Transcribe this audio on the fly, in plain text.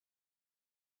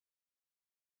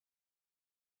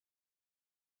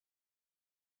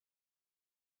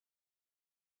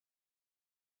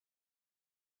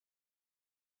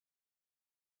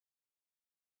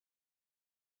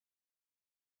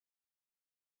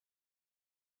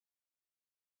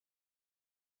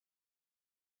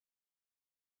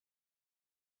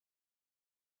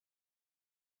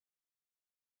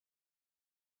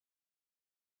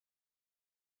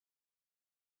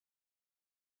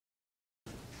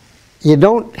You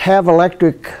don't have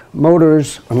electric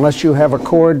motors unless you have a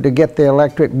cord to get the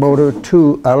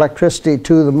electricity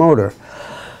to the motor.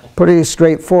 Pretty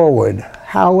straightforward.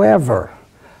 However,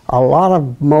 a lot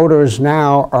of motors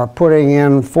now are putting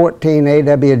in 14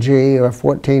 AWG or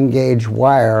 14 gauge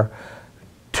wire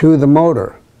to the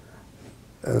motor.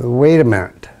 Wait a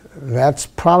minute. That's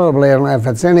probably, if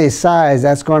it's any size,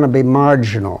 that's going to be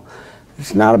marginal.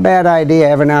 It's not a bad idea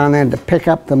every now and then to pick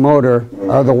up the motor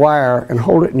or the wire and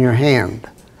hold it in your hand.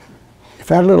 If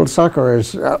that little sucker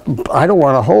is, I don't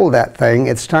want to hold that thing,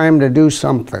 it's time to do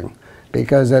something,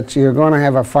 because you're going to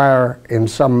have a fire in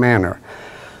some manner.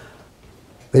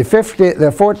 The 14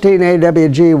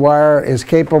 AWG wire is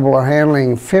capable of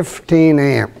handling 15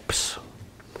 amps.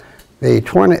 The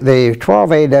 12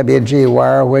 AWG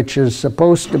wire, which is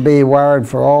supposed to be wired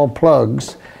for all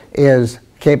plugs, is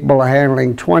capable of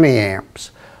handling 20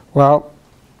 amps. Well,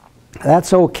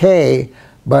 that's okay,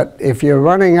 but if you're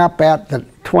running up at the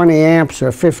 20 amps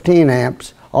or 15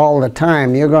 amps all the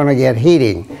time, you're going to get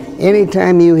heating.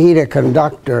 Anytime you heat a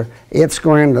conductor,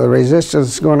 the resistance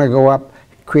is going to go up,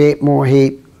 create more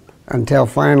heat, until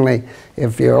finally,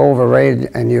 if you're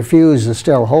overrated and your fuse is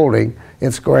still holding,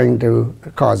 it's going to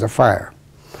cause a fire.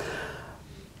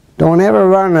 Don't ever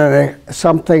run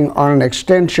something on an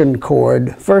extension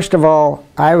cord. First of all,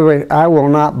 I will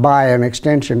not buy an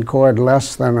extension cord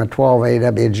less than a 12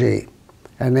 AWG.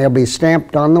 And they'll be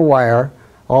stamped on the wire.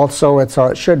 Also, it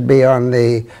should be on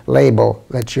the label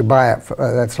that you buy it for,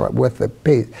 that's with the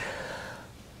piece.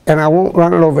 And I won't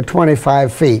run it over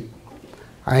 25 feet.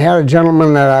 I had a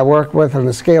gentleman that I worked with in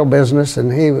the scale business,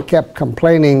 and he kept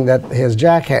complaining that his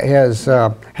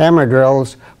hammer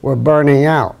drills were burning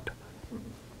out.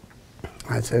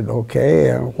 I said,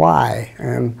 okay, why?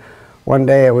 And one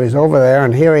day I was over there,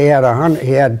 and here he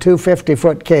had two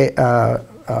 50-foot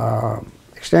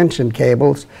extension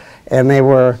cables, and they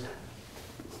were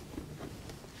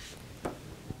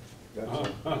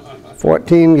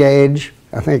 14 gauge.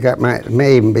 I think that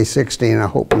may even be 16. I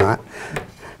hope not.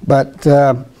 But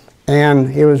and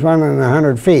he was running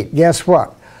 100 feet. Guess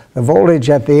what? The voltage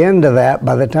at the end of that,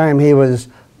 by the time he was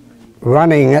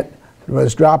running it,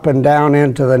 was dropping down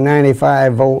into the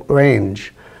 95 volt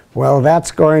range. Well,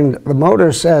 the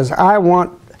motor says,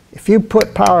 if you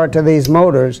put power to these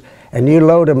motors and you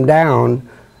load them down,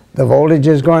 the voltage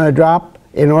is going to drop.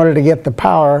 In order to get the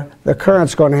power, the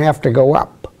current's going to have to go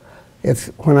up.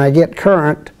 When I get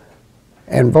current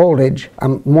and voltage,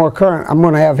 more current, I'm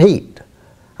going to have heat.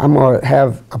 I'm going to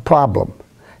have a problem.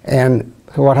 And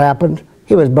so what happened?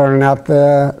 He was burning out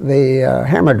the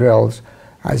hammer drills.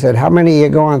 I said, how many are you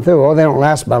going through? Oh, they don't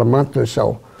last about a month or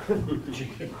so.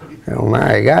 Oh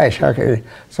my gosh, how can you?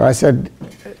 So I said,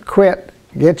 quit,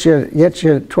 get your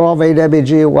 12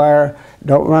 AWG wire,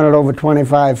 don't run it over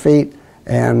 25 feet.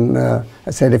 And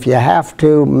I said, if you have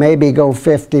to, maybe go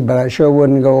 50, but I sure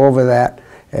wouldn't go over that.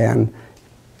 And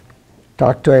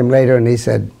talked to him later, and he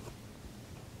said,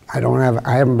 I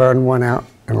haven't burned one out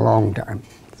in a long time.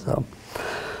 So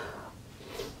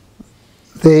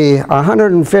the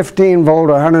 115 volt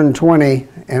or 120,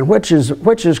 and which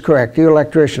is correct? You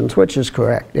electricians, which is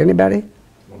correct? Anybody?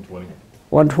 120.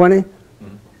 120?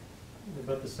 They're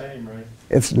about the same, right?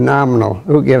 It's nominal.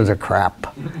 Who gives a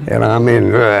crap? You know, I mean,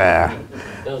 It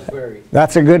does vary.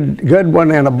 that's a good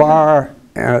one in a bar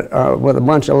with a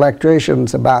bunch of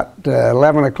electricians about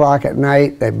 11 o'clock at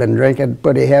night. They've been drinking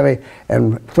pretty heavy,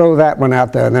 and throw that one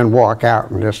out there and then walk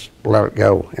out and just let it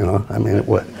go, you know. I mean, it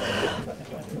would.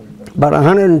 But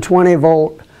 120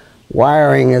 volt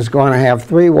wiring is going to have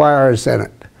 3 wires in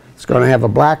it. It's going to have a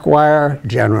black wire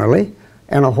generally,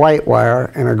 and a white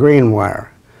wire, and a green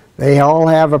wire. They all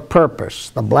have a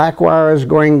purpose. The black wire is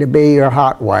going to be your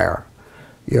hot wire.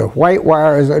 Your white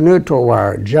wire is a neutral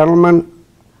wire. Gentlemen,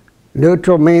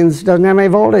 neutral means doesn't have any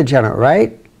voltage in it,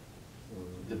 right?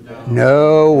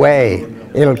 No way.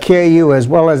 It'll kill you as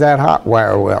well as that hot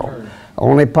wire will.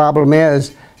 Only problem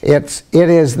is it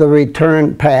is the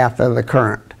return path of the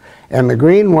current. And the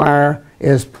green wire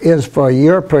is for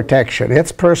your protection.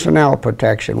 It's personnel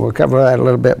protection. We'll cover that a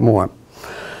little bit more.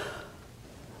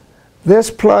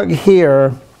 This plug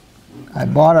here, I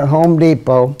bought at Home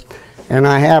Depot, and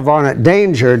I have on it,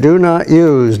 danger, do not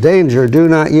use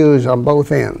on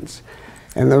both ends.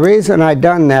 And the reason I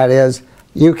done that is,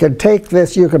 you can take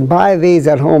this, you can buy these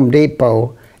at Home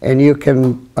Depot, and you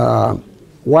can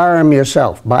wire them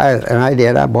yourself. And I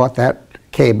did, I bought that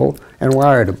cable and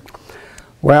wired them.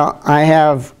 Well, I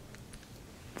have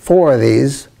 4 of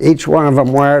these, each one of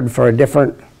them wired for a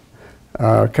different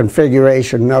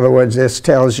configuration. In other words, this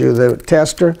tells you the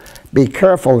tester, be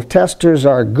careful, testers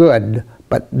are good,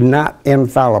 but not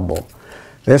infallible.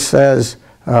 This says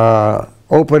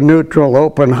open neutral,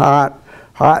 open hot,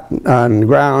 hot and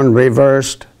ground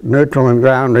reversed, neutral and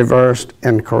ground reversed,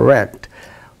 and correct.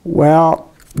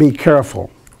 Well, be careful.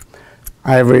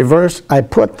 I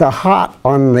put the hot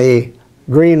on the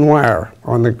green wire,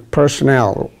 on the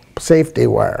personnel safety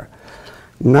wire.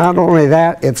 Not only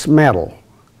that, it's metal.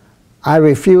 I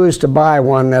refuse to buy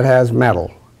one that has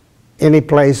metal any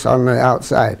place on the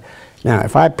outside. Now,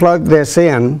 if I plug this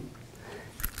in,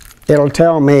 it'll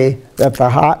tell me that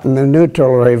the hot and the neutral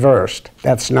are reversed.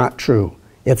 That's not true.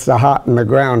 It's the hot and the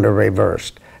ground are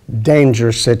reversed.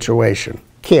 Dangerous situation,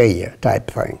 kill you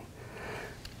type thing.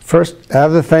 First, the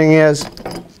other thing is,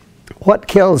 what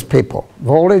kills people?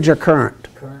 Voltage or current?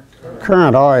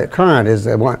 Current. All right, current is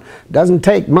the one. Doesn't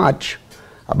take much,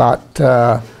 about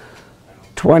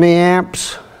 20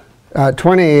 amps, 20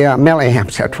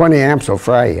 milliamps. 20 amps will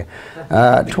fry you.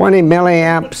 20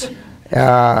 milliamps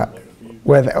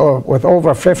with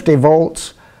over 50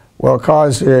 volts will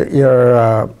cause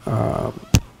your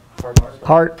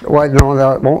heart. Well, no,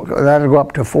 that'll go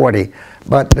up to 40,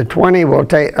 but the 20 will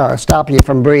stop you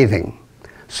from breathing.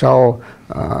 So,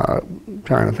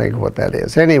 trying to think of what that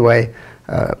is. Anyway,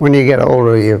 when you get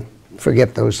older, you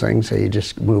forget those things, so you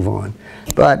just move on.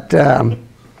 But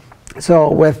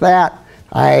so with that,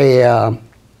 I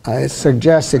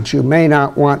suggest that you may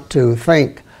not want to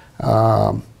think,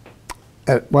 well,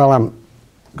 I'm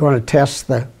going to test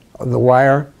the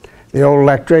wire. The old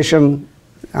electrician,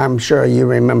 I'm sure you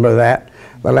remember that.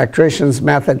 The electrician's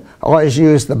method, always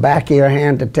use the back of your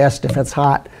hand to test if it's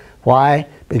hot. Why?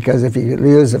 Because if you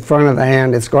use the front of the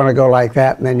hand, it's going to go like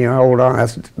that, and then you hold on,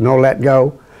 that's no let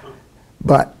go.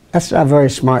 But that's not a very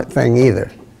smart thing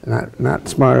either. Not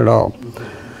smart at all.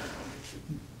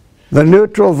 The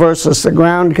neutral versus the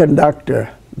ground conductor.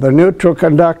 The neutral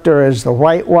conductor is the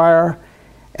white wire,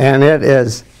 and it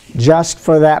is just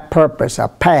for that purpose, a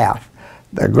path.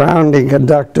 The grounding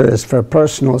conductor is for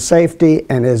personal safety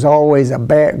and is always a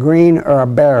green or a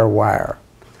bare wire.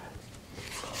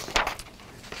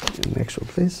 Next one,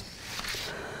 please.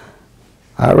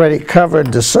 I already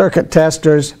covered the circuit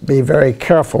testers. Be very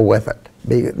careful with it.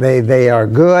 They are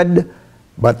good,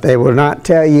 but they will not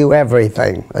tell you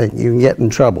everything. You can get in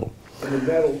trouble. In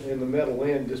the metal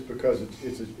end, just because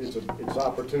it's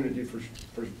opportunity for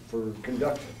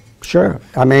conduction. Sure.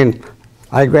 I mean,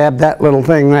 I grabbed that little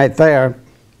thing right there,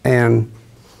 and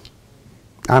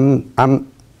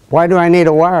why do I need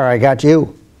a wire? I got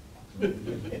you.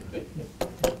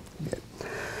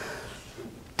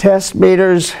 Test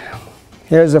meters.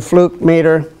 Here's a fluke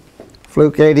meter,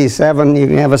 fluke 87. You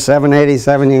can have a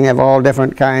 787. You can have all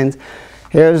different kinds.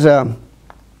 Here's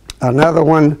another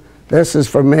one. This is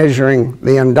for measuring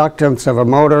the inductance of a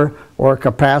motor or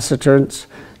capacitance.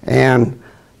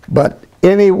 But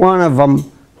any one of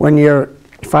them,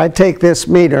 if I take this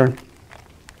meter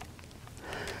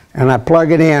and I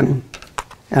plug it in,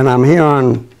 and I'm here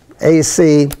on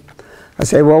AC, I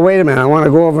say, well, wait a minute, I want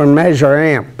to go over and measure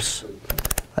amps.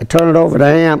 I turn it over to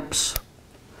amps,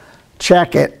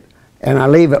 check it, and I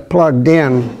leave it plugged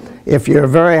in. If you're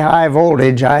very high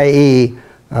voltage, i.e.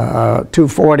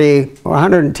 240,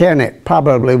 110, it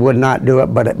probably would not do it,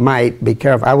 but it might. Be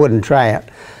careful. I wouldn't try it.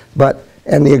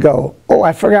 And you go, oh,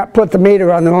 I forgot to put the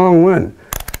meter on the wrong one.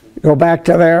 Go back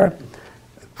to there.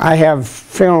 I have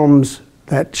films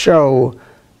that show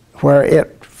where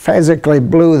it physically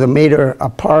blew the meter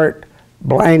apart,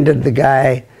 blinded the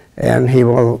guy, and he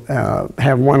will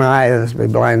have one eye that's be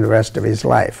blind the rest of his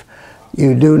life.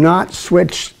 You do not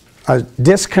switch,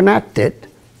 disconnect it,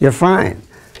 you're fine.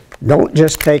 Don't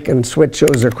just take and switch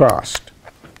those across,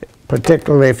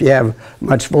 particularly if you have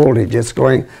much voltage. It's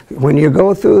going, when you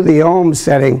go through the ohm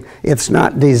setting, it's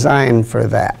not designed for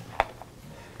that.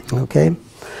 Okay?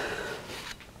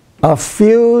 A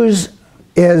fuse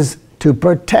is to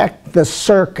protect the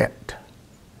circuit.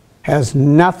 Has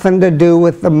nothing to do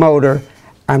with the motor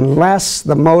unless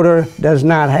the motor does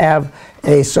not have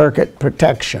a circuit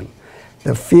protection.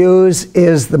 The fuse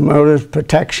is the motor's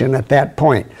protection at that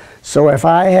point. So if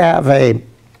I have a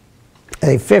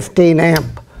 15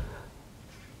 amp,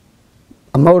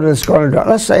 a motor that's going to draw,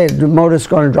 let's say the motor is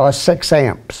going to draw 6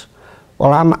 amps.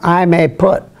 Well, I may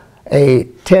put a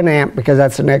 10 amp, because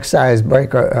that's the next size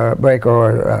breaker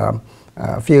or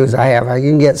fuse I have. I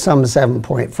can get some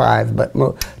 7.5, but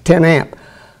 10 amp.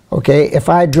 Okay, if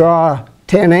I draw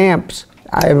 10 amps,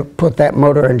 I put that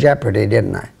motor in jeopardy,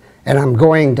 didn't I? And I'm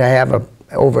going to have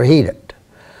overheat it.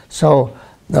 So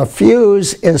the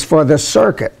fuse is for the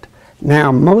circuit.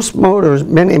 Now, most motors,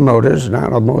 many motors,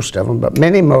 not most of them, but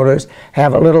many motors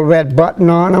have a little red button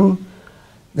on them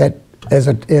that is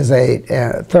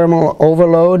a thermal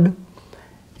overload.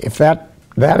 If that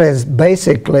is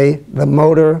basically the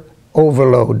motor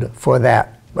overload for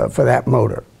that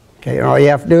motor. Okay, and all you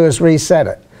have to do is reset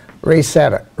it,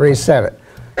 reset it, reset it.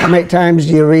 How many times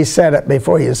do you reset it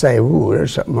before you say, ooh,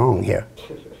 there's something wrong here?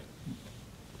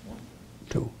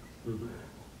 2.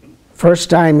 First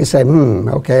time you say,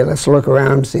 okay, let's look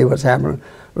around and see what's happening.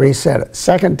 Reset it.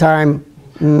 Second time,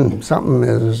 something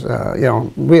is, you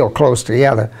know, real close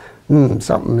together.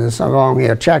 Something is wrong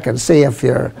here. Check and see if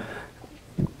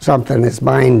something is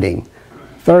binding.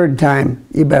 Third time,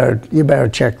 you better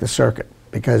check the circuit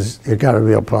because you've got a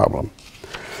real problem.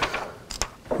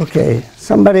 Okay,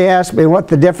 somebody asked me what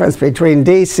the difference between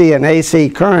DC and AC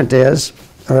current is,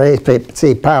 or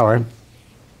AC power.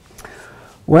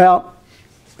 Well,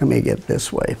 let me get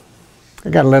this way. I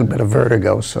got a little bit of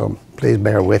vertigo, so please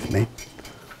bear with me.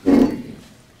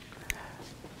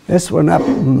 This one up,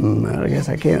 I guess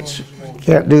I can't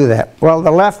do that. Well,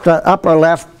 the left, upper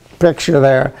left picture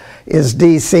there is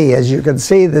DC. As you can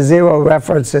see, the 0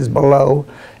 reference is below,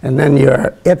 and then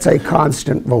it's a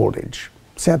constant voltage.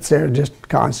 Sets there just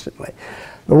constantly.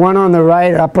 The one on the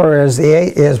right upper is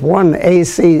one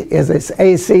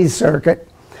AC circuit,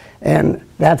 and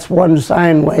that's one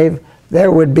sine wave.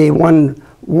 There would be one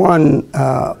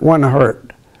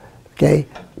hertz. Okay,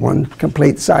 one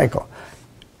complete cycle.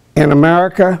 In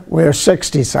America, we're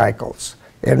 60 cycles.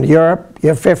 In Europe,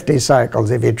 you're 50 cycles.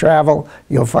 If you travel,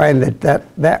 you'll find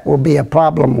that will be a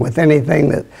problem with anything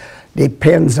that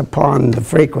depends upon the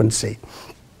frequency,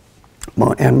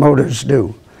 and motors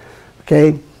do.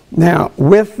 Okay, now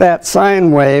with that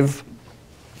sine wave,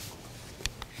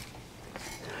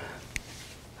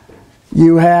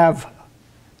 you have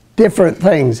different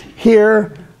things.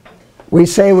 Here, we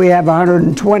say we have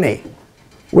 120.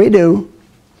 We do.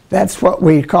 That's what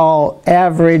we call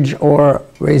average or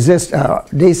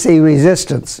DC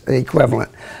resistance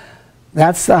equivalent.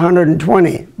 That's the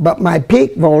 120, but my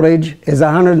peak voltage is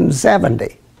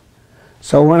 170.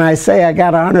 So when I say I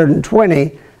got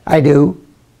 120, I do,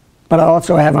 but I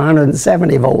also have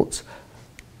 170 volts,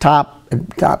 top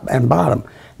and bottom.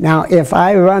 Now, if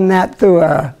I run that through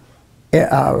a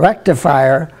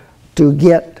rectifier to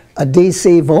get a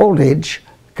DC voltage,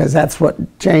 because that's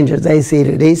what changes AC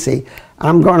to DC,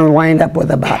 I'm going to wind up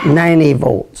with about 90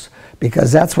 volts,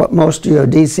 because that's what most of your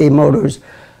DC motors,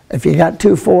 if you got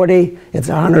 240, it's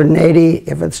 180.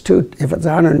 If it's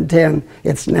 110,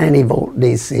 it's 90 volt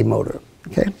DC motor.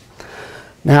 Okay.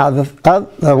 Now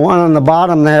the one on the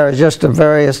bottom there is just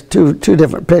two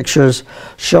different pictures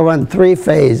showing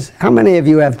 3-phase. How many of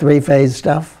you have 3-phase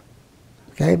stuff?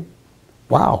 Okay.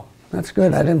 Wow, that's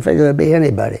good. I didn't figure there'd be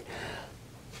anybody.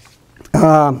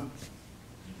 You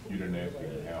didn't ask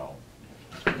me how.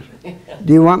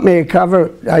 Do you want me to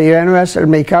cover? Are you interested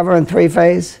in me covering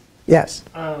 3-phase? Yes.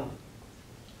 I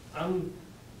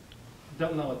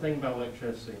don't know a thing about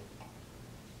electricity.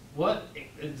 What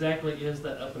exactly is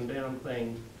that up and down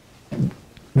thing?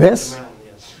 This? The mountain,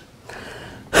 yes.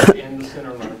 And the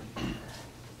center line.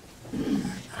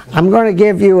 I'm going to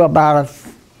give you about a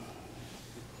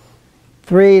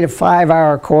 3 to 5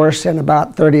 hour course in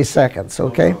about 30 seconds,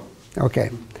 okay? Okay.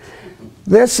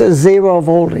 This is 0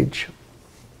 voltage.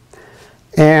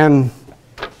 And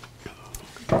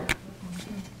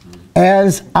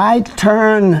as I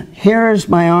turn, here's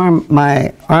my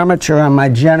armature on my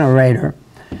generator,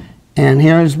 and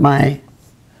here's my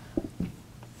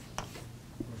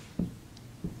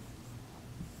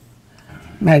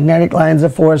magnetic lines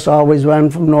of force always run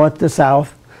from north to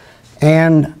south,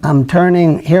 and I'm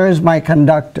turning, here's my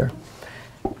conductor.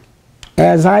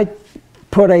 As I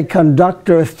put a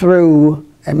conductor through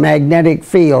a magnetic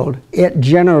field, it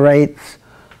generates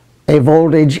a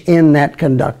voltage in that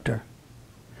conductor.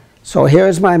 So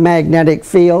here's my magnetic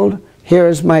field,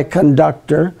 here's my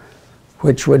conductor,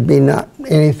 which would be not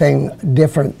anything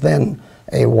different than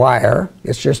a wire.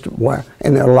 It's just a wire,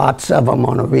 and there are lots of them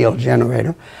on a real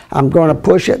generator. I'm going to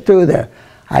push it through there.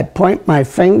 I point my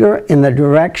finger in the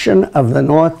direction of the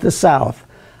north to south.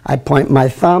 I point my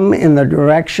thumb in the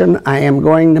direction I am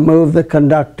going to move the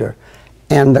conductor,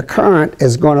 and the current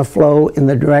is going to flow in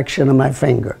the direction of my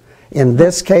finger. In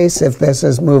this case, if this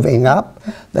is moving up,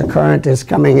 the current is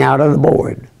coming out of the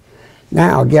board.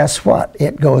 Now, guess what?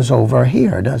 It goes over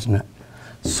here, doesn't it?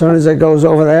 As soon as it goes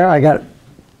over there, I got to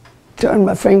turn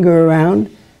my finger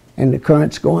around, and the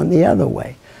current's going the other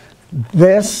way.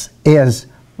 This is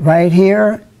right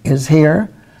here is here,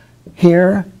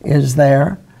 here is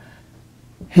there,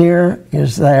 here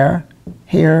is there,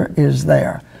 here is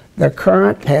there. The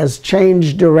current has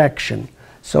changed direction.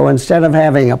 So instead of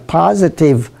having a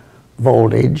positive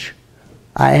voltage,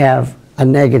 I have a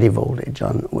negative voltage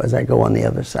as I go on the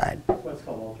other side. What's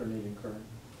called alternating current.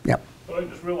 Yep. But I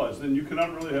just realized then you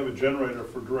cannot really have a generator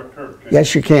for direct current, can you?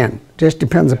 Yes, you can. Just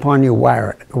depends upon you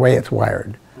wire it, the way it's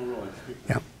wired. Oh, really?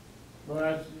 Yeah. Well,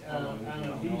 that's, on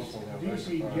a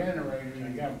DC generator, you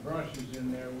got brushes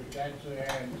in there which actually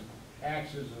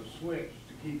acts as a switch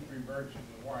to keep reversing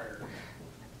the wire.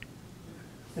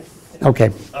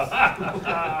 Okay.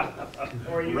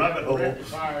 Or you Rabbit have a hole.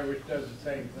 rectifier which does the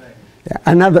same thing. Yeah,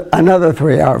 another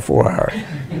 3 hour, 4 hour.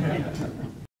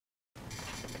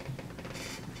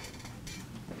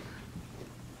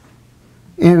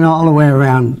 In all the way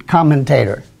around,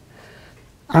 commentator.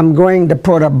 I'm going to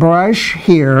put a brush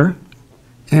here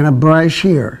and a brush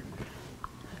here.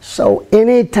 So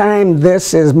anytime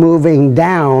this is moving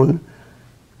down,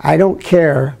 I don't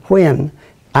care when,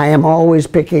 I am always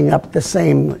picking up the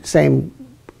same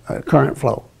current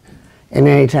flow. And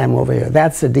anytime over here,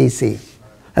 that's a DC.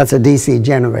 That's a DC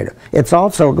generator. It's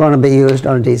also going to be used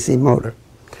on a DC motor.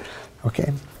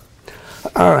 Okay.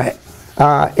 All right.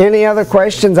 Any other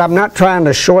questions? I'm not trying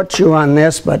to short you on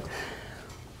this, but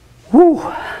whew,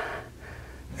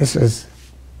 it's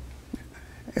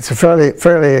a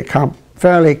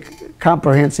fairly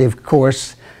comprehensive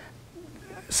course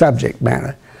subject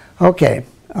matter. Okay.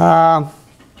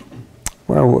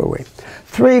 Where were we?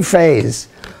 Three-phase.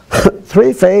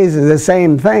 Three-phase is the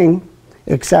same thing,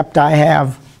 except I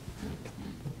have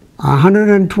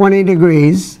 120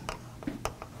 degrees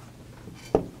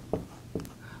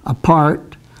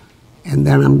apart, and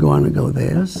then I'm going to go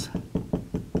this.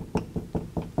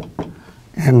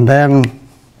 And then,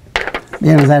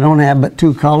 because I don't have but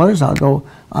 2 colors, I'll go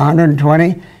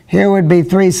 120. Here would be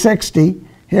 360.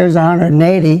 Here's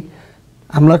 180.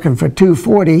 I'm looking for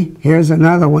 240. Here's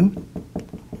another one.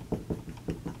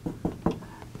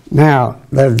 Now,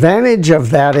 the advantage of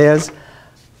that is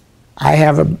I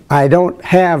don't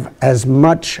have as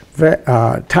much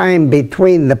time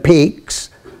between the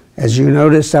peaks. As you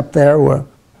notice up there, were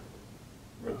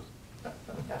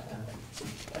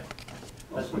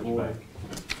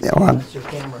yeah, well, That's your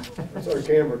camera. That's our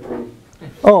camera crew.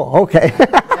 oh, okay. They're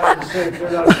not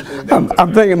the same.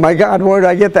 I'm thinking, my God, where did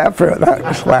I get that from?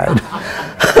 That slide.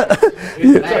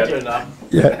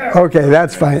 Yeah. Okay,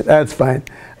 that's fine. That's fine.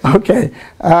 Okay,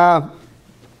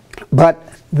 but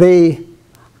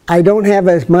I don't have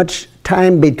as much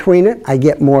time between it. I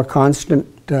get more constant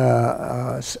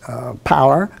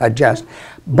power adjust,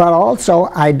 but also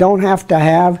I don't have to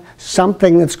have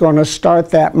something that's going to start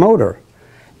that motor.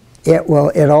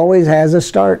 It always has a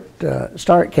start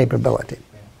capability.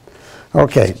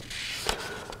 Okay,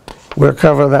 we'll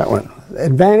cover that one.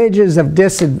 Advantages of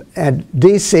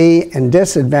DC and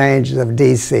disadvantages of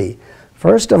DC.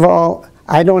 First of all,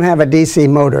 I don't have a DC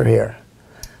motor here.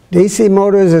 DC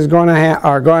motors are going to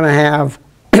have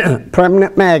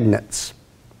permanent magnets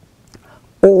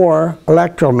or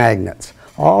electromagnets.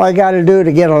 All I got to do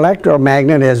to get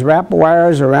electromagnet is wrap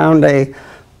wires around a,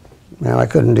 well, I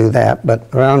couldn't do that,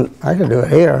 but I could do it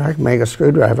here. I can make a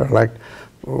screwdriver, like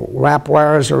wrap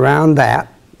wires around that,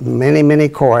 many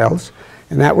coils,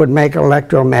 and that would make an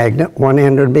electromagnet. One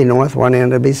end would be north, one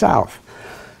end would be south.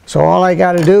 So all I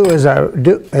got to do is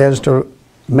to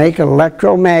make an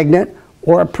electromagnet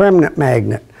or a permanent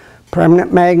magnet.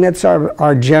 Permanent magnets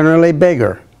are generally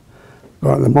bigger.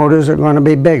 Well, the motors are going to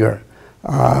be bigger.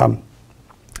 But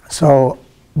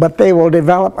they will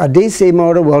develop, a DC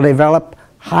motor will develop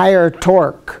higher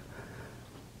torque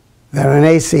than an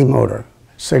AC motor,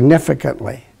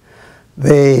 significantly.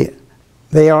 They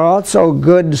are also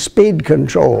good speed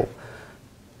control.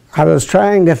 I was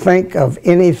trying to think of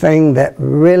anything that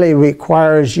really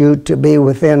requires you to be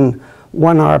within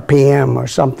 1 RPM or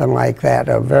something like that,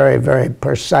 or very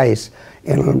precise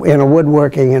in a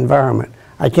woodworking environment.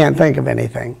 I can't think of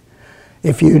anything.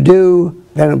 If you do,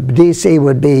 then DC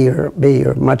would be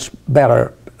your much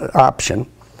better option.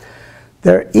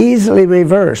 They're easily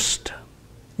reversed.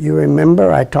 You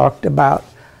remember I talked about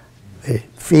the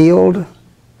field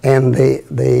and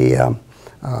the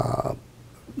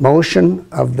motion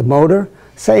of the motor.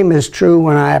 Same is true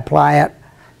when I apply it,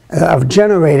 of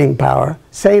generating power.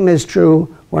 Same is true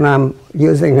when I'm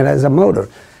using it as a motor.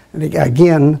 And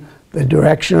again, the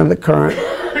direction of the current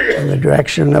and the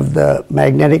direction of the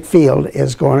magnetic field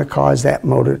is going to cause that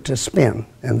motor to spin.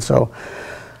 And so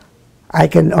I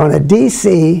can, on a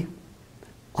DC,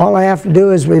 all I have to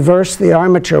do is reverse the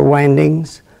armature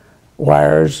windings,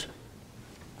 wires.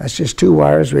 That's just 2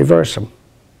 wires, reverse them.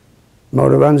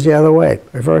 Motor runs the other way,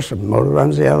 reverse them, motor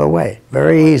runs the other way.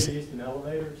 Very easy. Used in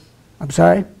elevators? I'm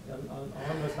sorry?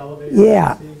 On those elevators?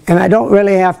 Yeah, and I don't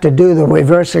really have to do the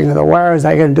reversing of the wires.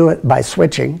 I can do it by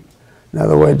switching. In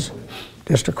other words,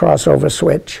 just a crossover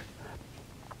switch.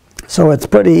 So it's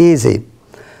pretty easy.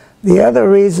 The other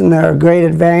reason there are great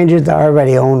advantages, I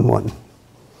already own one.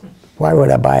 Why would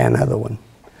I buy another one?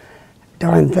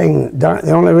 Darn thing,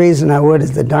 the only reason I would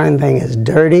is the darn thing is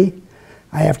dirty.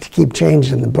 I have to keep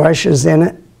changing the brushes in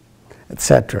it,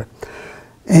 etc.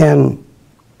 And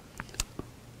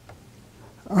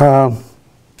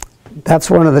that's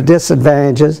one of the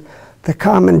disadvantages. The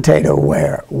commentator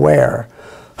wear.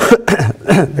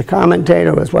 The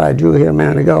commentator was what I drew here a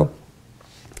minute ago.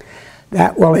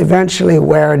 That will eventually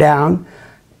wear down.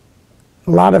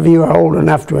 A lot of you are old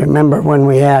enough to remember when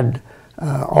we had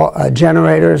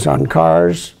generators on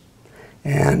cars,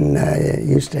 and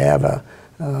used to have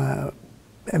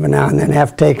every now and then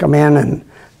have to take them in, and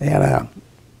they had a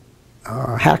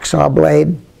hacksaw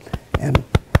blade, and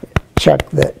check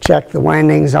the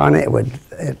windings on it. It would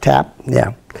tap,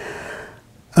 yeah.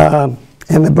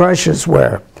 And the brushes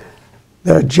wear.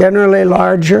 They're generally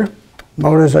larger.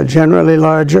 Motors are generally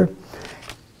larger.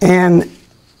 And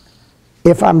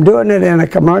if I'm doing it in a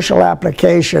commercial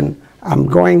application, I'm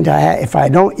going to if I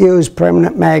don't use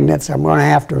permanent magnets, I'm going to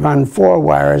have to run 4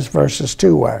 wires versus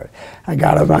 2 wires. I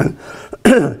got to run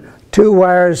 2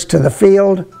 wires to the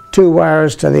field, 2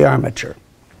 wires to the armature.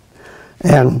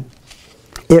 And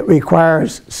it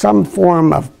requires some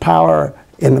form of power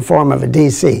in the form of a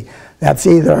DC. That's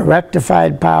either a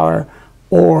rectified power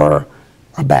or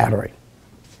a battery.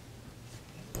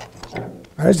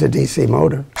 There's a DC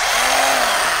motor.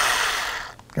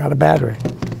 Got a battery.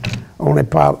 Only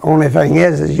thing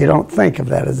is you don't think of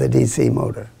that as a DC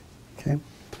motor. Okay.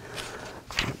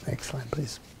 Next slide,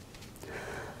 please.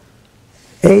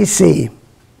 AC.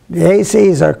 The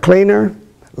ACs are cleaner,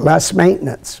 less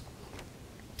maintenance.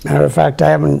 Matter of fact, I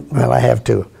haven't. Well, I have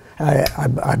to.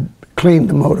 I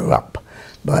cleaned the motor up,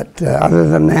 but other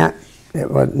than that, it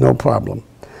was no problem.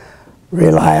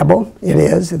 Reliable. It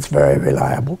is. It's very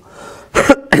reliable.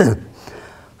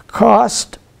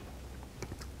 Cost.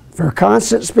 For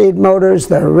constant speed motors,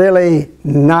 they're really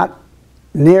not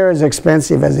near as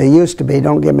expensive as they used to be.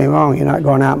 Don't get me wrong, you're not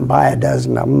going out and buy a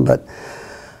dozen of them,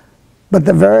 but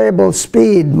the variable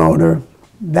speed motor,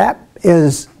 that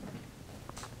is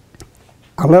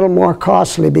a little more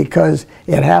costly because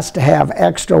it has to have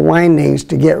extra windings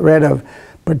to get rid of,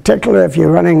 particularly if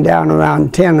you're running down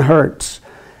around 10 hertz.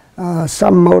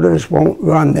 Some motors won't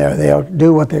run there. They'll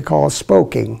do what they call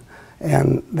spoking,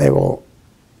 and they will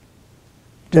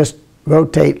just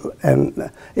rotate, and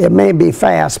it may be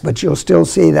fast, but you'll still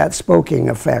see that spoking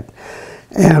effect.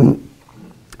 And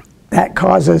that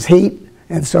causes heat,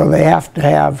 and so they have to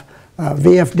have,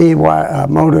 VFD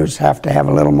motors have to have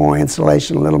a little more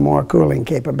insulation, a little more cooling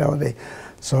capability.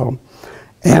 So,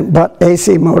 but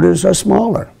AC motors are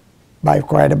smaller by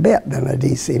quite a bit than a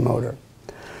DC motor.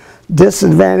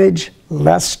 Disadvantage,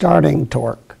 less starting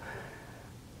torque.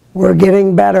 We're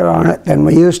getting better on it than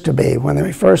we used to be. When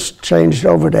we first changed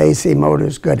over to AC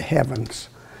motors, good heavens.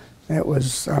 It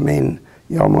was, I mean,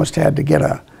 you almost had to get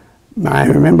I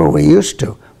remember we used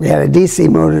to. We had a DC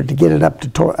motor to get it up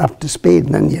to speed,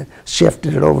 and then you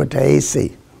shifted it over to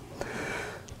AC.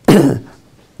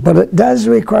 But it does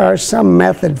require some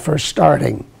method for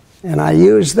starting. And I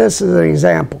use this as an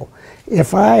example.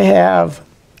 If I have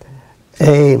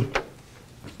a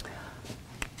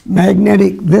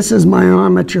magnetic, this is my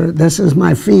armature, this is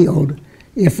my field.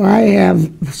 If I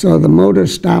have, so the motor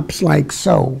stops like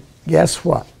so, guess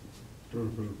what?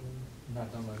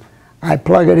 I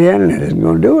plug it in and it isn't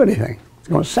going to do anything. It's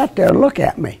going to sit there and look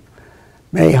at me.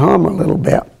 May hum a little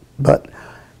bit, but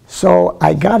so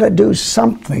I got to do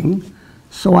something.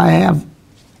 So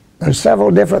there's several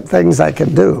different things I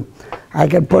can do. I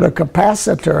can put a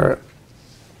capacitor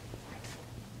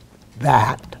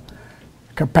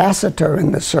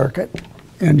in the circuit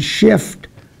and shift,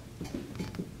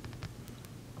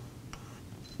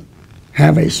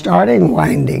 have a starting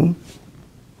winding,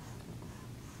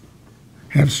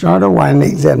 have starter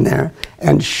windings in there,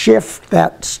 and shift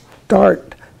that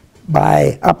start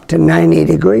by up to 90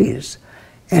 degrees.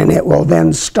 And it will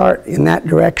then start in that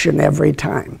direction every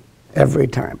time, every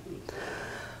time.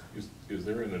 Is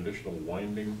there an additional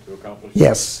winding to accomplish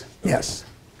Yes, that? Yes.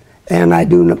 And I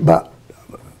do, but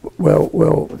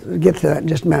we'll get to that in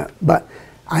just a minute. But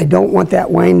I don't want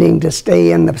that winding to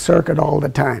stay in the circuit all the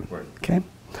time. Right. Okay.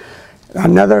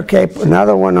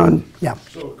 Another one on, yeah.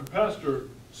 So a capacitor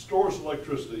stores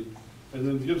electricity and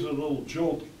then gives it a little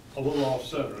jolt, a little off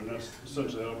center, and that's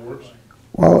essentially how it works.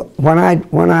 Well, when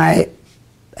I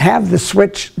have the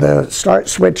switch, the start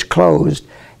switch closed,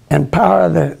 and power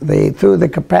through the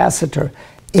capacitor,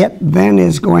 it then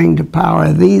is going to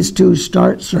power these 2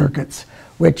 start circuits,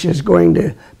 which is going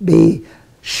to be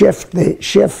shift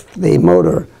the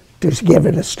motor to give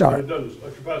it a It start. does,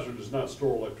 a capacitor does not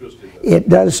store electricity. It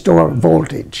does store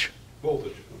voltage.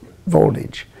 Voltage, okay.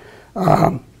 Voltage.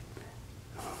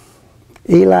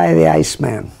 Eli the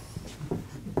Iceman.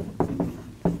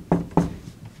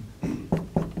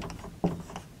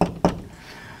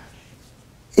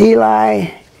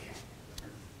 Eli,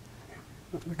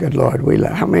 good Lord,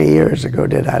 how many years ago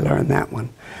did I learn that one?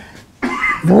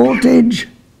 Voltage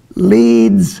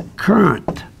leads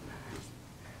current.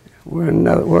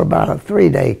 We're about a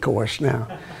 3-day course now.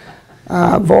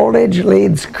 Voltage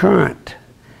leads current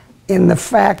in the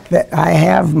fact that I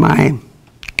have my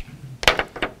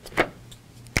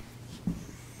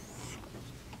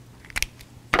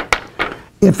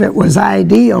if it was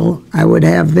ideal, I would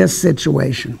have this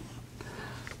situation.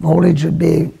 Voltage would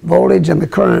be, voltage and the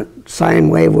current sine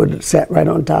wave would set right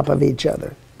on top of each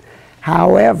other.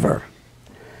 However,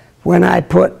 when I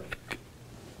put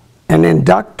an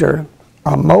inductor,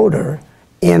 a motor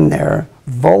in there,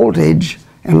 voltage,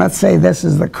 and let's say this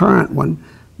is the current one,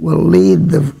 will lead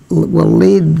the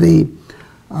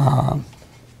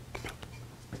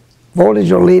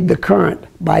voltage will lead the current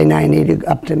by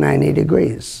up to 90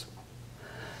 degrees.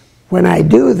 When I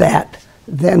do that,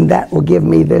 then that will give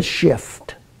me this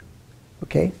shift.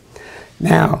 Okay?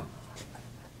 Now,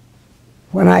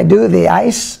 when I do the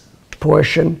ice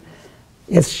portion,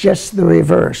 it's just the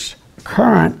reverse.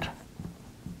 Current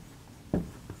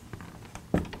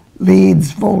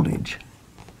leads voltage.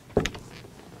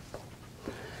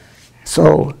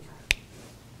 So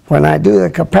when I do the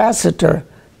capacitor,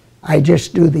 I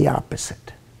just do the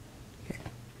opposite.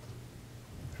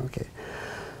 Okay.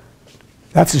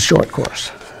 That's a short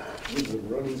course. This is a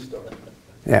running start.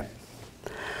 Yeah.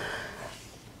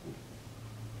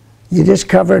 You just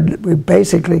covered, we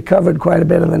basically covered quite a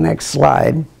bit of the next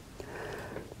slide.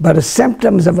 But the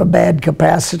symptoms of a bad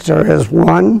capacitor is,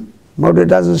 one, motor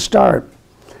doesn't start.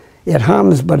 It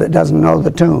hums, but it doesn't know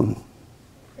the tune.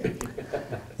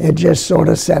 It just sort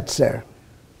of sits there.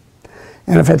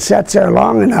 And if it sits there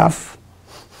long enough,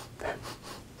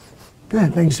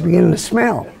 things begin to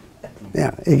smell.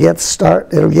 Yeah,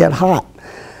 it'll get hot.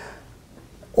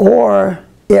 Or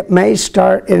it may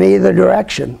start in either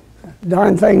direction.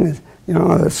 Darn thing, you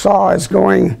know, the saw is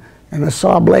going and the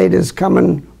saw blade is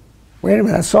coming. Wait a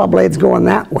minute, the saw blade's going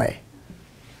that way.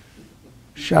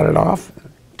 Shut it off,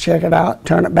 check it out,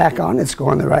 turn it back on, it's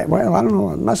going the right way. Well, I don't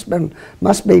know, it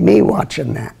must be me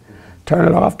watching that. Turn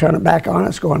it off, turn it back on,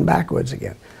 it's going backwards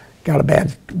again. Got a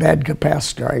bad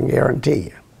capacitor, I can guarantee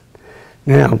you.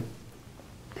 Now,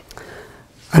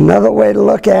 another way to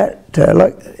look at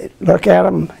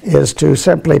them is to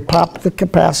simply pop the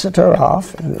capacitor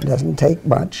off, and it doesn't take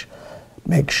much.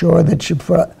 Make sure that you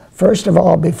first of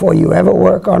all, before you ever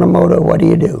work on a motor, what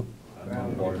do?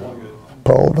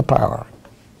 Pull the power.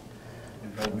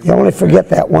 You only forget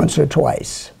that once or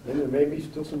twice. And there may be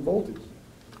still some voltage.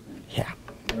 Yeah.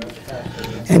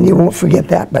 And you won't forget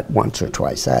that but once or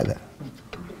twice either.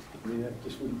 I mean, that's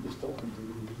just what you just told them.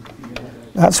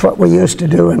 That's what we used to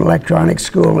do in electronic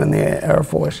school in the Air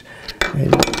Force.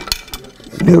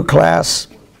 New class,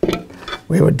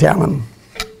 we would tell them,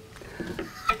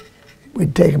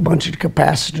 we'd take a bunch of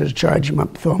capacitors, charge them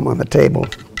up, throw them on the table.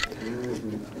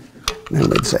 Then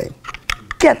we'd say,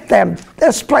 get them,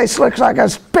 this place looks like a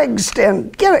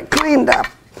pigsty, get it cleaned up.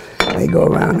 They go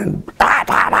around and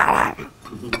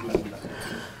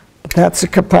that's a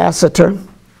capacitor.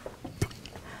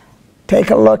 Take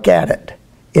a look at it.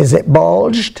 Is it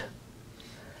bulged?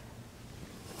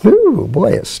 Ooh,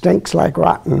 boy, it stinks like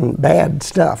rotten, bad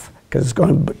stuff, because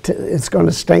it's going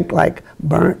to stink like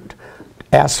burnt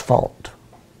asphalt.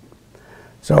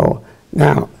 So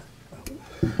now,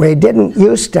 we didn't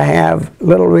used to have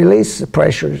little release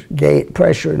pressure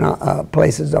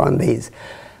places on these.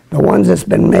 The ones that's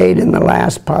been made in the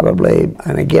last probably,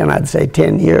 and again I'd say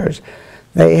 10 years,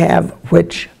 they have,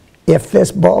 which if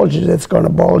this bulges, it's going to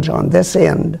bulge on this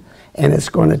end and it's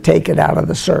going to take it out of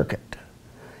the circuit.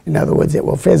 In other words, it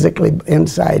will physically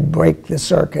inside break the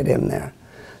circuit in there.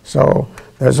 So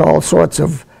there's all sorts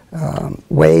of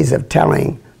ways of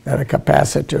telling that a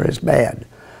capacitor is bad.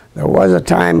 There was a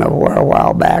time a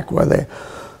while back where they,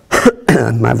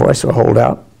 my voice will hold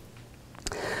out,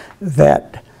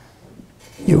 that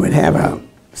you would have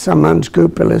some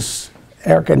unscrupulous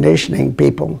air conditioning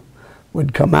people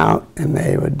would come out and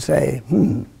they would say,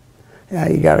 yeah,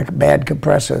 you got a bad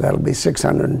compressor, that'll be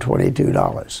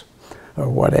 $622 or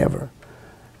whatever.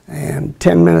 And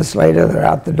 10 minutes later, they're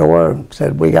out the door and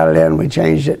said, we got it in, we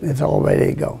changed it, and it's all ready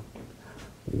to go.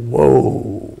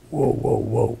 Whoa, whoa, whoa,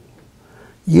 whoa.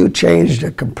 You changed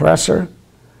a compressor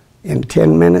in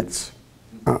 10 minutes?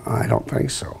 I don't think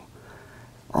so.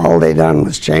 All they done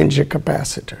was change a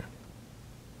capacitor.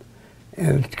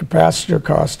 And the capacitor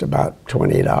cost about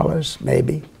 $20,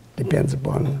 maybe, depends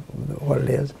upon what it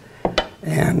is.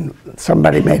 And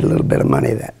somebody made a little bit of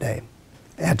money that day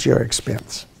at your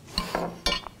expense.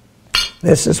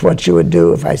 This is what you would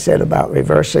do if I said about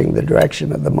reversing the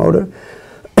direction of the motor.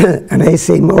 An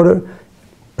AC motor,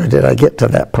 or did I get to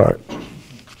that part?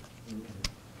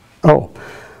 Oh,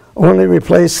 only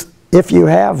replace, if you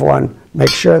have one,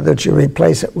 make sure that you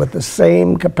replace it with the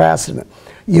same capacitor.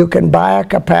 You can buy a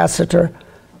capacitor,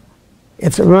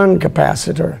 it's a run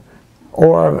capacitor,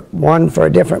 or one for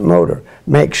a different motor.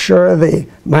 Make sure the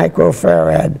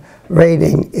microfarad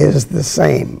rating is the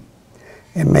same,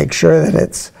 and make sure that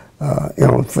it's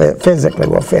physically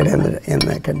will fit in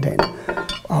the container.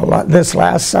 This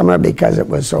last summer, because it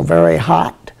was so very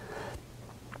hot,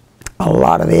 a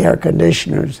lot of the air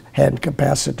conditioners had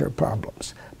capacitor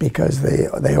problems because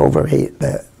they overheat.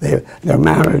 They're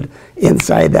mounted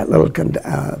inside that little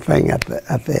thing at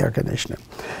the air conditioner.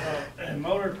 A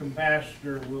motor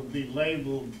capacitor will be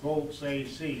labeled volts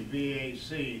AC,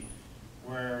 VAC,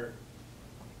 where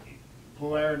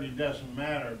polarity doesn't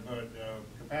matter, but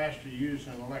capacitor used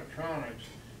in electronics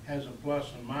has a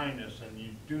plus and minus, and you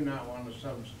do not want to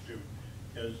substitute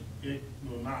because it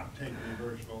will not take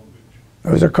reverse voltage.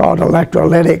 Those are called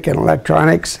electrolytic in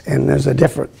electronics, and there's a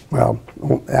different, well,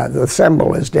 the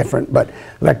symbol is different, but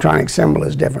electronic symbol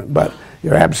is different. But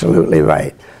you're absolutely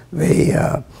right. But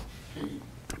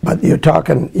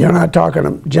you're not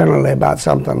talking generally about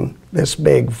something this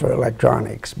big for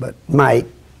electronics, but might.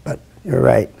 But you're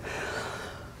right.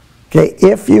 Okay,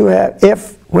 if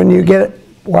when you get it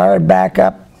wired back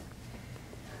up,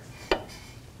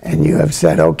 and you have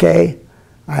said, okay,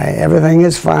 everything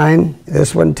is fine.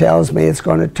 This one tells me it's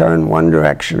going to turn one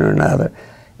direction or another,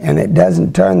 and it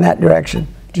doesn't turn that direction,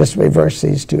 just reverse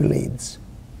these two leads.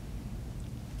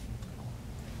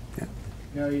 Yeah.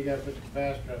 You know, you got to put the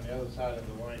capacitor on the other side of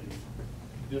the winding.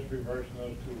 Just reversing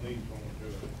those two leads won't do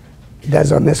it. It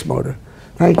does on this motor.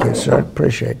 Thank you, sir.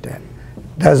 Appreciate that.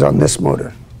 It does on this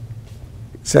motor.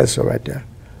 It says so right there.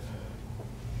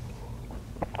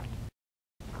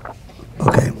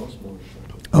 Okay.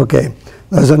 Okay.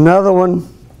 There's another one.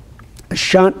 A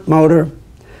shunt motor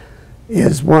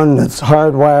is one that's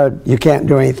hardwired. You can't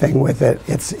do anything with it.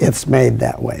 It's made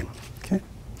that way. Okay.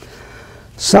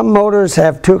 Some motors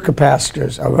have two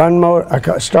capacitors: a run motor,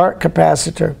 a start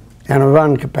capacitor, and a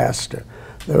run capacitor.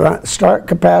 The start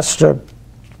capacitor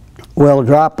will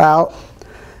drop out,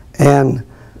 and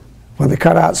when the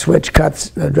cutout switch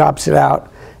drops it out,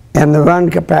 and the run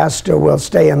capacitor will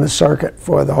stay in the circuit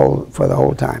for the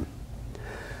whole time.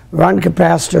 Run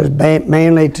capacitor is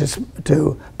mainly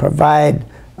to provide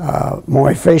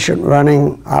more efficient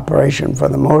running operation for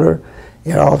the motor.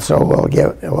 It also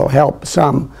will help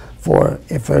some for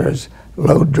if there's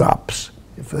load drops,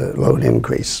 if the load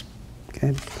increase.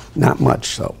 Okay, not much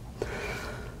so.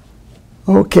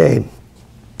 Okay,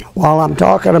 while I'm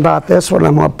talking about this one,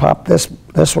 I'm going to pop this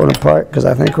one apart because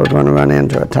I think we're going to run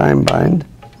into a time bind.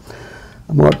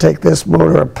 I'm going to take this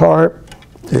motor apart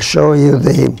to show you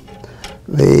the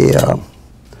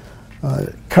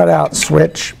cutout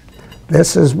switch.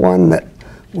 This is one that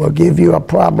will give you a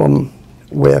problem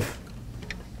with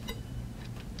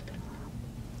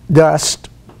dust.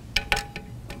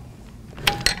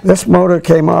 This motor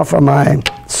came off of my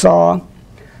saw,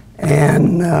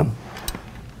 and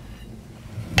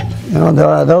you know, there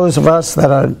are those of us that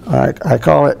are, I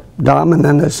call it dumb, and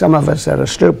then there's some of us that are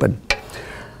stupid.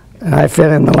 And I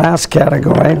fit in the last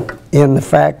category in the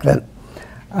fact that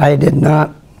I did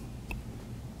not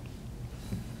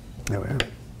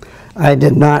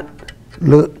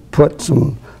put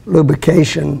some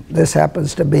lubrication. This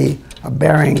happens to be a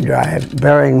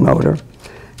bearing motor,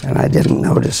 and I didn't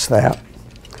notice that.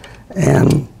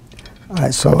 And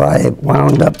so I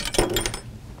wound up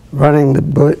running a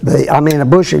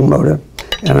bushing motor,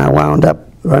 and I wound up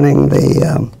running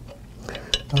the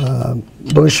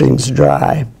bushings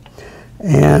dry,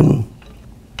 and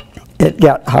it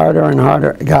got harder and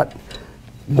harder. It got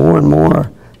more and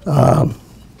more. Those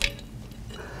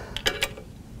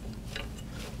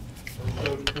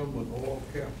come with oil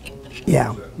caps on them?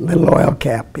 Yeah, little oil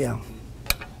cap. Yeah.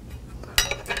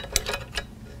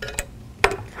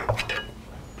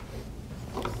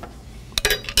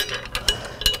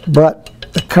 But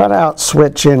the cutout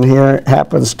switch in here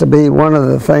happens to be one of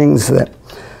the things that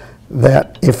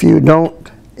if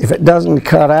it doesn't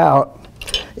cut out,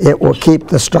 it will keep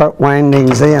the start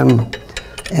windings in,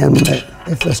 and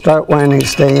if the start windings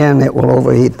stay in, it will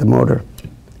overheat the motor.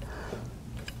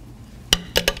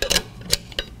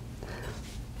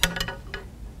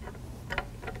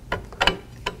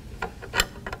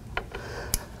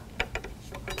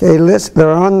 Okay,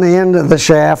 they're on the end of the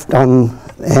shaft and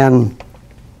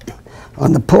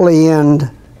on the pulley end,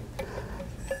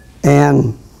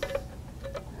 and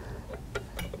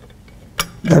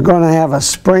they're going to have a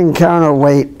spring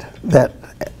counterweight that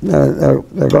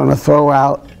they're going to throw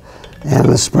out, and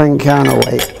a spring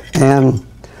counterweight. And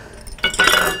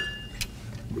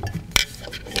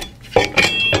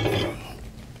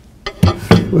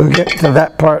we'll get to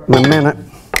that part in a minute.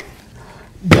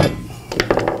 But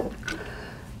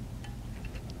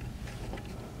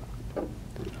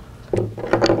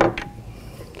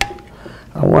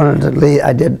I wanted to leave.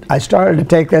 I started to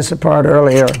take this apart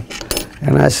earlier,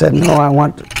 and I said, no, I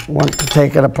want to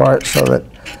take it apart so that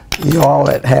you all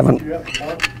that haven't. Did you have to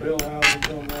mark the bell housings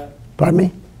on that? Pardon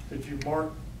me? Did you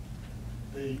mark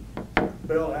the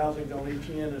bell housings on each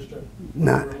end as to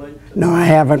No, relate to? no, I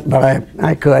haven't, but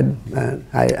I could.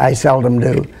 I seldom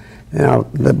do. You know,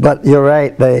 but you're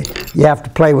right. You have to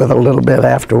play with it a little bit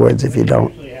afterwards if you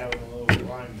don't. Usually have a little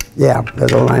alignment. Yeah,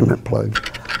 there's alignment plug.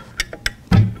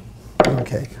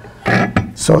 Okay.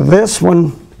 So this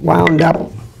one wound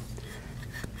up.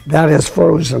 That is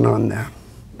frozen on there.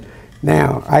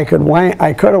 Now I could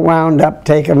have wound up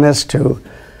taking this to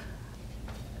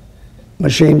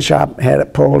machine shop, had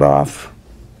it pulled off,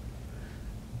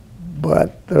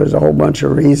 but there's a whole bunch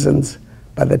of reasons.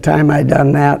 By the time I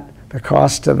done that, the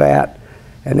cost of that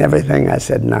and everything, I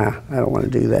said, nah, I don't want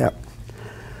to do that.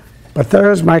 But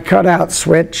there's my cutout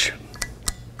switch.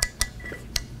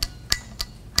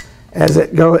 As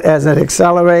it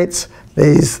accelerates,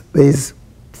 these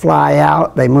fly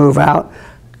out, they move out,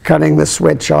 cutting the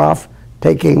switch off,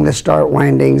 taking the start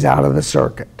windings out of the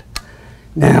circuit.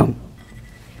 Now,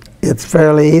 it's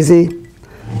fairly easy.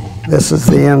 This is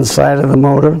the inside of the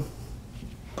motor.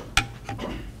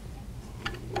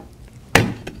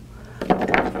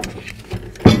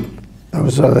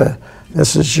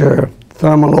 This is your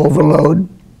thermal overload.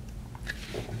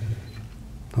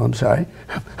 Oh, I'm sorry.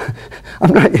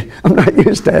 I'm not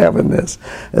used to having this.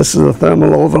 This is a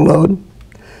thermal overload,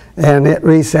 and it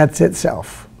resets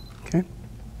itself. Okay.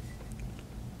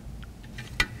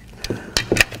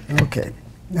 Okay.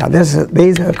 Now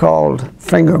these are called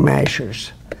finger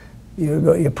mashers.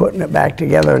 You're putting it back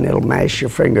together, and it'll mash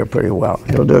your finger pretty well.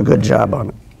 It'll do a good job on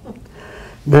it.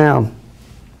 Now,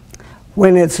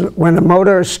 when the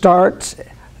motor starts,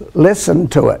 listen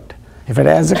to it. If it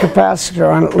has a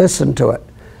capacitor on it, listen to it.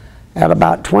 At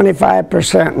about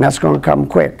 25%, and that's going to come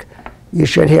quick, you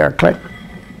should hear a click,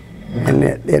 and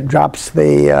it drops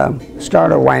the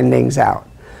starter windings out.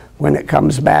 When it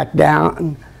comes back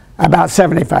down, about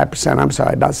 75%, I'm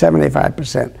sorry, about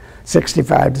 75%,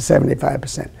 65 to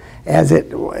 75%. As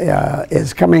it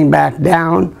is coming back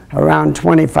down around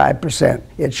 25%,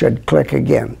 it should click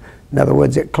again. In other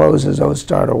words, it closes those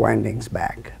starter windings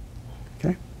back.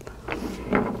 Okay?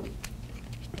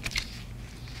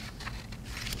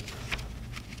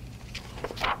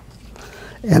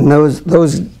 And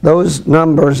those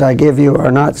numbers I give you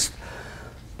are not,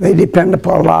 they depend a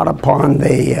lot upon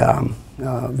the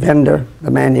vendor,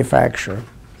 the manufacturer.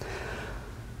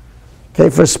 Okay,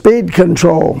 for speed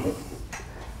control,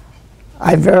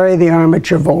 I vary the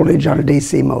armature voltage on a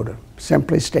DC motor,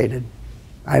 simply stated.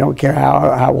 I don't care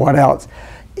what else.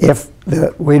 If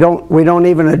we don't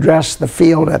even address the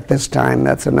field at this time,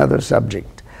 that's another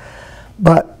subject.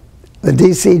 But the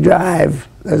DC drive,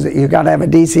 you've got to have a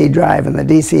DC drive, and the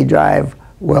DC drive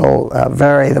will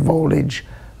vary the voltage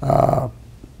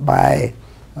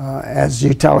as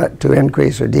you tell it to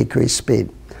increase or decrease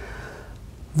speed.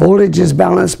 Voltage is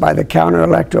balanced by the counter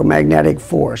electromagnetic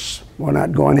force. We're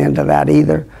not going into that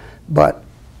either, but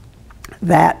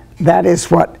that is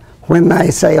what, when I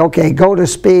say, okay, go to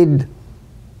speed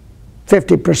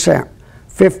 50%.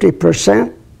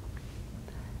 50%,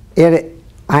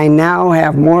 I now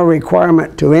have more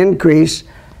requirement to increase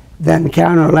than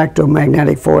counter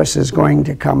electromagnetic force is going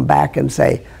to come back and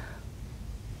say,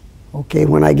 okay,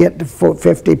 when I get to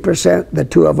 50%, the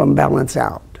two of them balance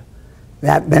out.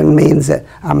 That then means that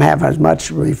I'm having as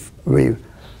much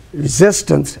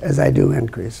resistance as I do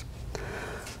increase.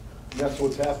 That's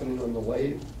what's happening on the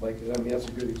lathe? Like, I mean, that's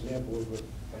a good example of a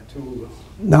tool that's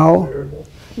No, variable.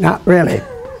 not really.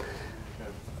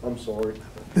 I'm sorry.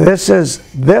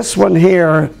 This one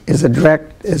here is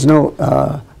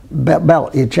no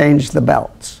belt. You change the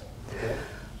belts.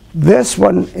 This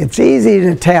one, it's easy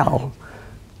to tell.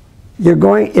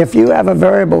 If you have a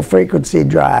variable frequency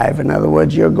drive, in other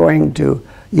words, you have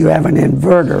an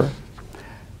inverter,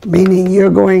 meaning you're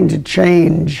going to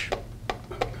change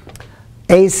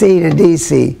AC to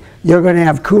DC, you're going to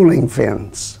have cooling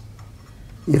fins.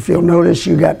 If you'll notice,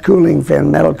 you got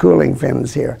metal cooling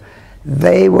fins here.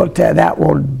 that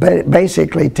will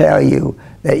basically tell you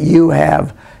that you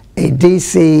have a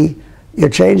DC, you're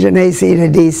changing AC to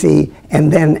DC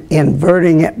and then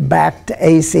inverting it back to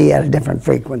AC at a different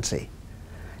frequency,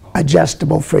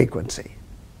 adjustable frequency.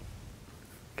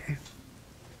 Okay.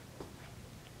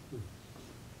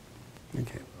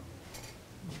 Okay.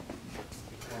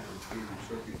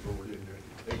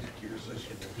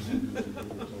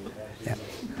 Yeah.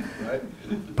 Right?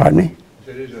 Pardon me?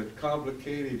 So there's a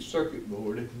complicated circuit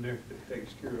board in there that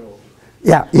takes care of all.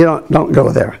 Yeah, you don't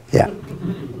go there. Yeah.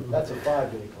 That's a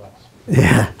 5-day class.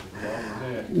 Yeah.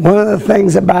 One of the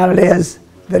things about it is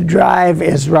the drive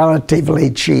is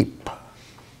relatively cheap.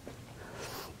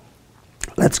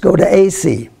 Let's go to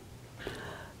AC.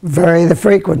 Vary the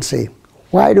frequency.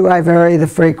 Why do I vary the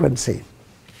frequency?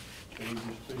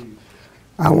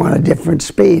 I want a different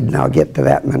speed, and I'll get to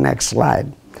that in the next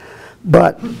slide.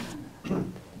 But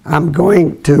I'm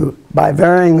going to, by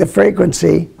varying the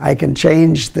frequency, I can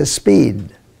change the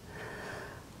speed.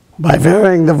 By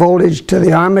varying the voltage to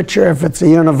the armature, if it's a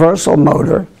universal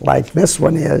motor, like this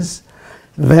one is,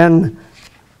 then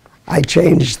I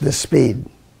change the speed.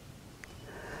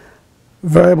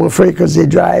 Variable frequency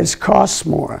drives cost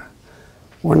more.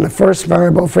 When the first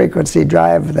variable frequency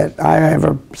drive that I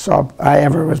ever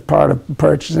was part of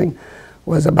purchasing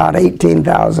was about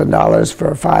 $18,000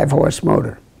 for a 5-horse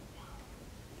motor.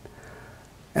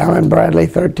 Allen Bradley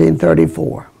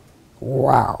 1334.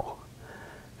 Wow.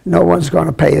 No one's going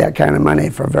to pay that kind of money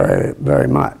for very, very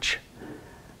much.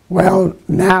 Well,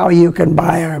 now you can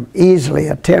buy easily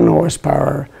a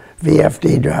 10-horsepower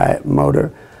VFD drive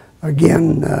motor,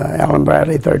 again, Allen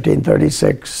Bradley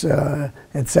 1336,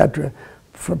 etc.,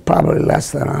 for probably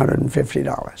less than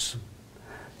 $150.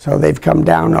 So they've come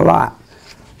down a lot.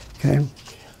 Okay.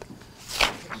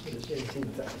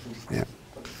 Yeah.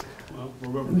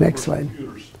 Next slide.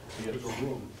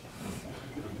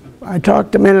 I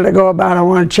talked a minute ago about I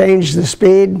want to change the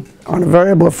speed on a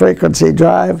variable frequency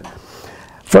drive.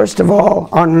 First of all,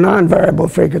 on a non-variable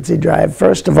frequency drive,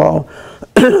 first of all,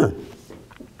 to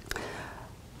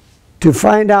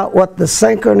find out what the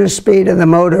synchronous speed of the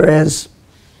motor is,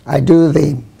 I do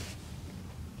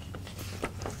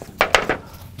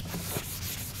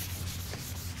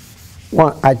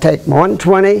I take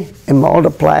 120 and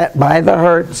multiply it by the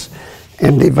hertz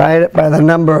and divide it by the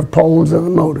number of poles of the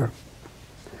motor.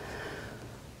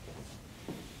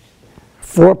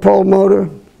 4-pole motor,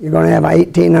 you're going to have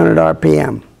 1800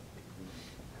 RPM.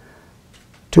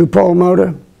 2-pole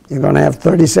motor, you're going to have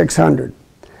 3600.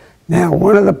 Now,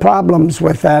 one of the problems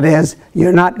with that is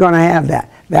you're not going to have that.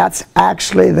 That's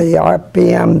actually the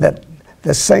RPM that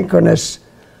the synchronous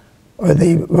or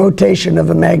the rotation of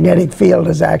the magnetic field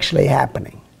is actually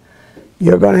happening.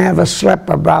 You're going to have a slip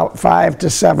about 5 to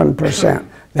 7%.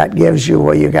 That gives you,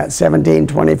 well, you got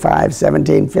 1725,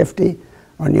 1750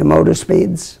 on your motor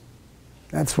speeds.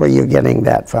 That's where you're getting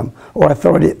that from. Or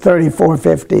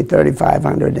 3450,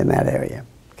 3500 in that area.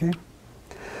 Okay?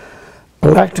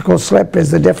 Electrical slip is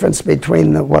the difference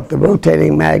between what the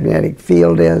rotating magnetic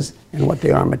field is and what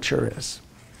the armature is.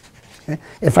 Okay?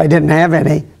 If I didn't have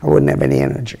any, I wouldn't have any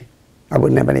energy. I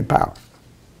wouldn't have any power.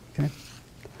 Okay?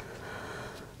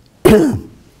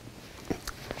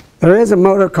 There is a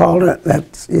motor called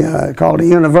a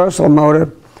universal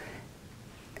motor,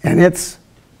 and it's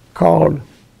called,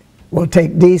 we'll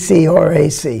take DC or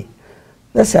AC.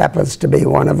 This happens to be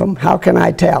one of them. How can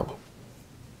I tell?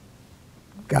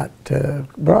 Got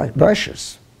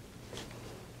brushes.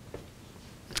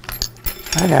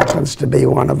 That happens to be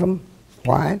one of them.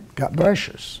 Why? Got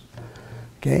brushes.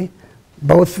 Okay?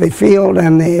 Both the field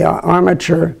and the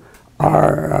armature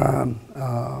are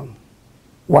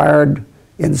wired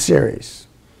in series.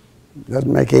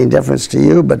 Doesn't make any difference to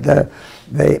you, but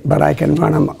I can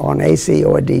run them on AC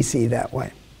or DC that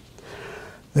way.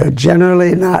 They're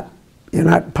generally not, you're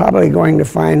not probably going to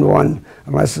find one,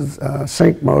 unless it's a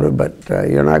sync motor, but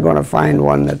you're not going to find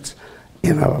one that's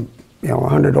in a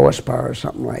 100 horsepower or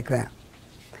something like that.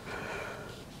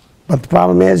 But the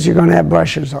problem is you're going to have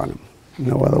brushes on them.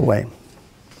 No other way.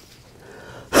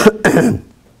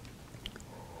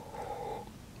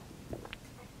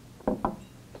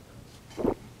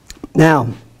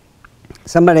 Now,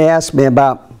 somebody asked me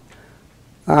about,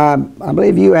 I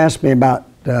believe you asked me about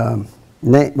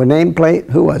nameplate.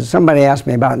 Who was it? Somebody asked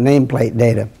me about nameplate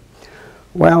data.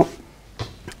 Well,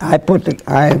 I'm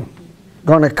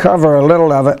going to cover a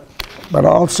little of it, but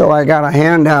also I got a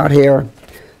handout here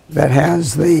that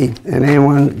has and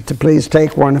anyone to please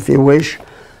take one if you wish.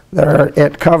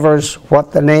 It covers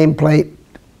what the nameplate,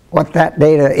 what that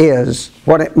data is,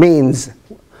 what it means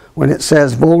when it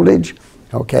says voltage,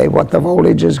 okay, what the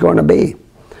voltage is going to be.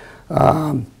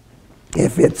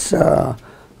 if it's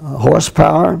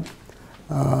horsepower,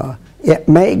 it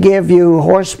may give you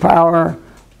horsepower,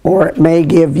 or it may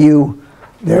give you,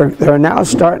 they're now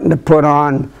starting to put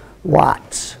on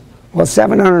watts. Well,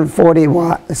 740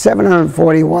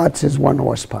 watts is 1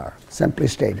 horsepower, simply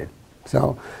stated.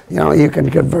 So, you know, you can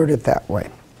convert it that way.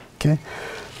 Okay.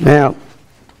 Now,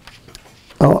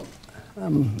 oh,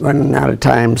 I'm running out of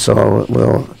time, so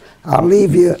I'll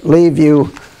leave you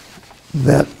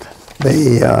that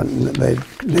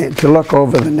to look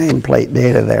over the nameplate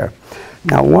data there.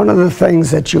 Now, one of the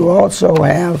things that you also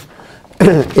have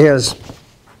is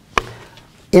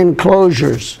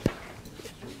enclosures.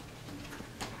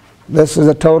 This is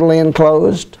a totally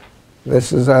enclosed.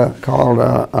 This is called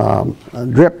a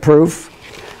drip proof.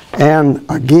 And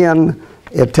again,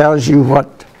 it tells you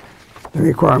what the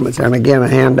requirements are. And again, a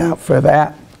handout for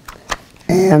that.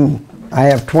 And I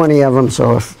have 20 of them,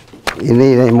 so if you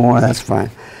need any more, that's fine.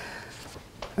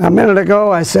 A minute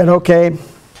ago, I said, okay,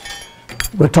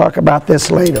 we'll talk about this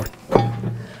later.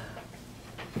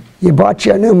 You bought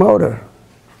you a new motor.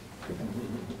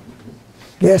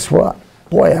 Guess what?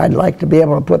 Boy, I'd like to be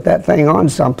able to put that thing on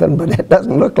something, but it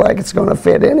doesn't look like it's going to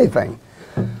fit anything.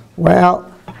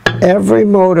 Well, every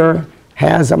motor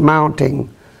has a mounting,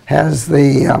 has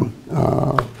the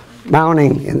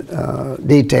mounting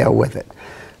detail with it.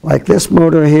 Like this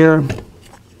motor here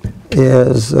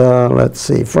is, let's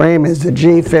see, frame is the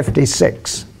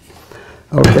G56.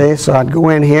 Okay, so I'd go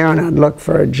in here and I'd look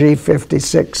for a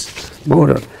G56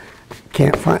 motor.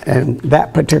 Can't find, and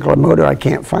that particular motor I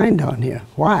can't find on here.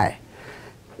 Why?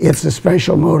 It's a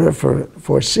special motor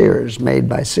for Sears, made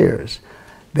by Sears.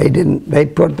 They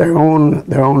put their own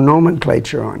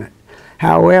nomenclature on it.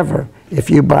 However, if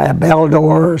you buy a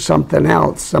Beldor or something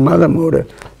else, some other motor,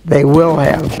 they will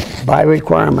have, by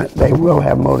requirement, they will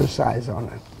have motor size on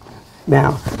it.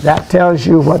 Now, that tells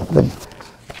you what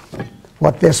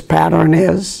this pattern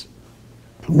is,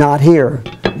 not here,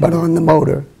 but on the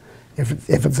motor. If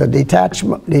it's a detached,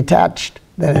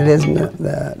 then it isn't.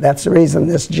 That's the reason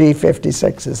this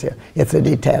G56 is here. It's a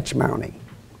detached mounting.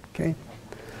 Okay.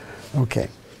 Okay.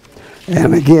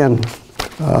 And again,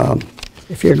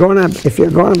 if you're going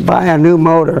to buy a new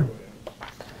motor,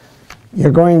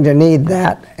 you're going to need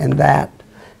that and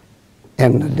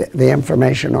the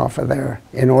information off of there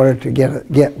in order to get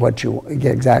the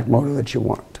exact motor that you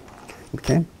want.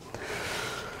 Okay.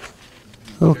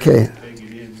 Okay.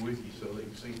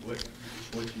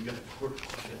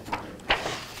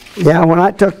 Yeah, when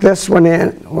I took this one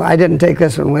in, well, I didn't take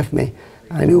this one with me.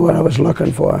 I knew what I was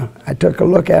looking for. I took a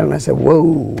look at it and I said, whoa,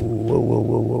 whoa, whoa,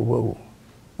 whoa, whoa,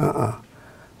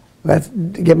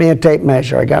 whoa. Give me a tape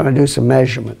measure. I got to do some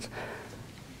measurements.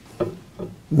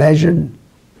 Measured.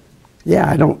 Yeah,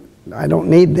 I don't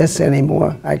need this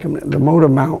anymore. The motor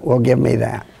mount will give me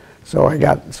that. So I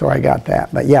got that.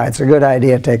 But yeah, it's a good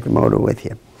idea to take the motor with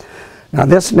you. Now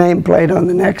this nameplate on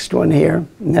the next one here,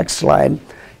 next slide,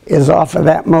 is off of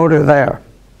that motor there.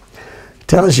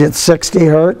 Tells you it's 60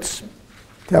 hertz.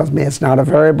 Tells me it's not a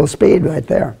variable speed right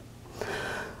there.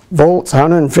 Volts,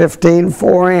 115,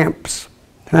 4 amps.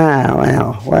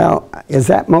 Well, is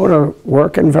that motor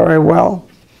working very well?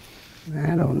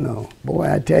 I don't know.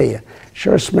 Boy, I tell you,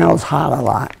 sure smells hot a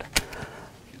lot.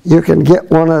 You can get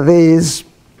one of these.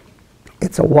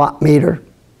 It's a watt meter.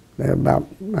 They're about,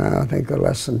 I think they're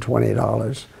less than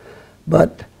 $20.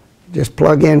 But just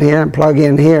plug in here and plug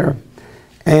in here,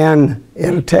 and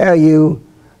it'll tell you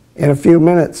in a few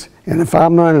minutes. And if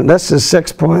I'm running, this is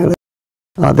 6 point,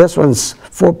 this one's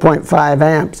 4.5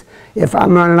 amps. If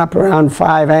I'm running up around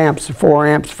 5 amps, 4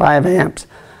 amps, 5 amps,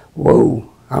 whoa,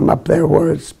 I'm up there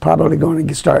where it's probably going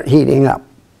to start heating up.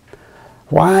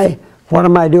 Why? What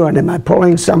am I doing? Am I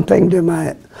pulling something?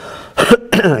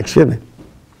 Excuse me.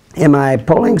 Am I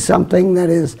pulling something that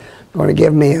is going to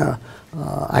give me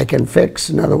I can fix?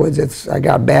 In other words, I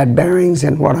got bad bearings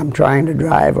in what I'm trying to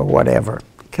drive or whatever.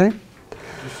 Okay?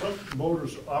 Do some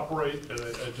motors operate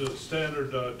at just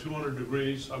standard 200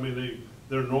 degrees? I mean,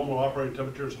 their normal operating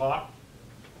temperature is hot?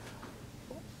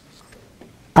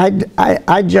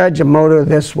 I judge a motor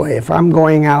this way. If I'm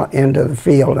going out into the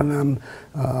field and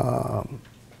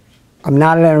I'm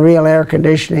not in a real air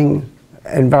conditioning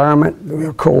environment, a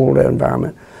real cold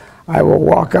environment, I will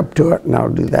walk up to it and I'll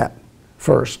do that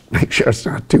first, make sure it's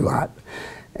not too hot,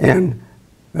 and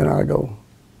then I'll go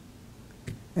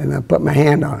and I'll put my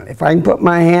hand on it. If I can put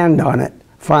my hand on it,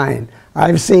 fine.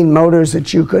 I've seen motors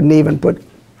that you couldn't even put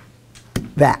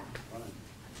that,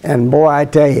 and boy, I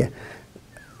tell you,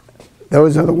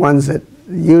 those are the ones that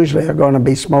usually are going to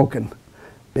be smoking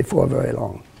before very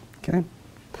long. Okay.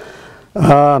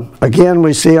 Again,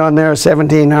 we see on there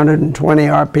 1720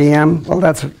 RPM. Well,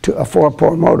 that's a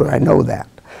 4-pole motor, I know that.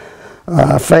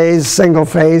 Phase, single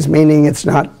phase, meaning it's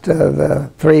not the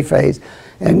 3-phase.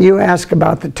 And you ask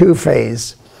about the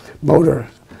 2-phase motor.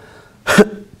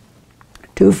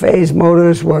 2-phase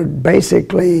motors were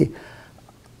basically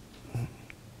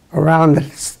around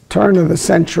the turn of the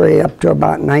century up to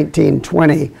about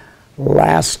 1920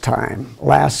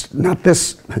 not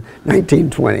this,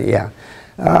 1920, yeah.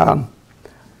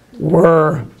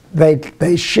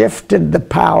 They shifted the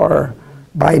power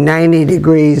by 90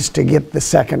 degrees to get the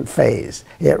second phase.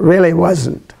 It really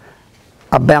wasn't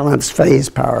a balanced phase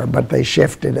power, but they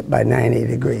shifted it by 90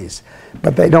 degrees.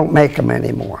 But they don't make them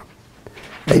anymore.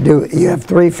 They do. You have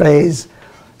 3-phase.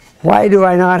 Why do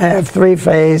I not have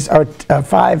 3-phase or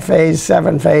 5-phase,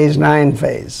 7-phase,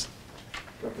 9-phase?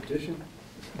 Repetition?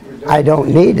 I don't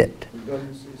need it.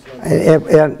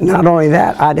 Not only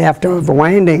that, I'd have to have a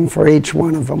winding for each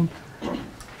one of them.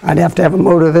 I'd have to have a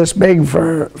motor this big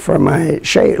for my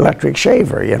electric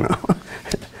shaver, you know.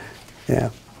 Yeah.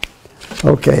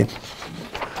 Okay.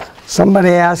 Somebody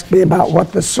asked me about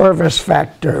what the service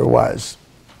factor was.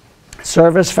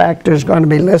 Service factor is going to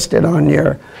be listed on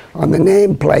the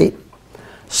nameplate.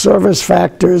 Service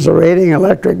factor is a rating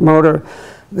electric motor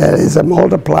that is a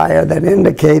multiplier that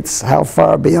indicates how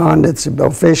far beyond its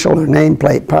official or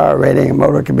nameplate power rating a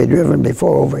motor can be driven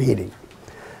before overheating.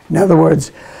 In other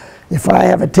words, if I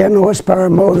have a 10 horsepower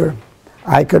motor,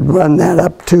 I could run that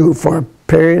up to, for a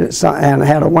period, and I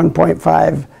had a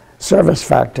 1.5 service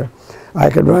factor, I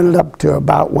could run it up to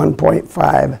about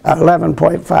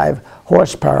 11.5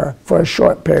 horsepower for a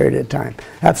short period of time.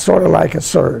 That's sort of like a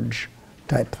surge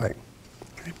type thing.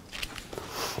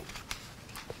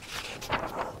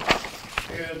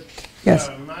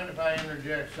 Yes. Mind if I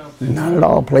interject something? Not at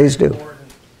all, please do.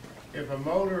 If a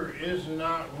motor is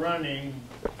not running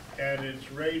at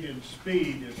its rated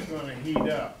speed, it's going to heat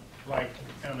up. Like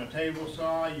on a table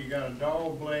saw, you got a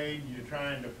dull blade, you're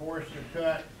trying to force the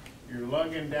cut, you're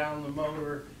lugging down the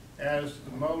motor. As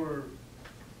the motor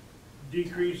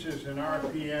decreases in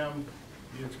RPM,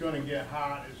 it's going to get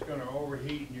hot, it's going to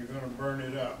overheat, and you're going to burn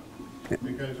it up.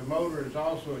 Because a motor is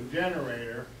also a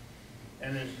generator,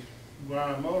 and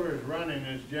while a motor is running,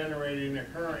 it's generating a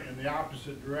current in the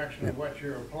opposite direction of what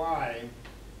you're applying.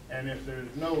 And if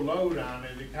there's no load on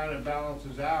it, it kind of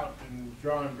balances out and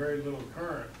drawing very little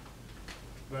current.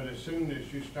 But as soon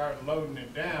as you start loading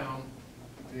it down,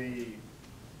 the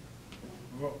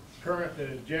current that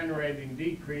is generating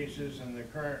decreases and the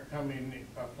current coming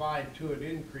applied to it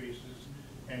increases,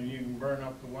 and you can burn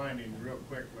up the windings real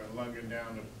quick by lugging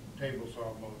down a table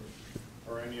saw motor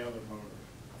or any other motor.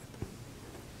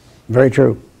 Very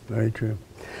true, very true.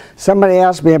 Somebody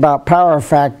asked me about power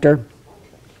factor.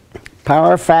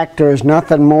 Power factor is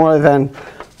nothing more than,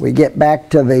 we get back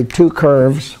to the 2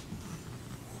 curves.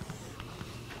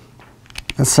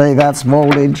 Let's say that's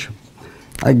voltage.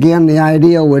 Again, the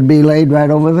ideal would be laid right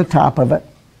over the top of it.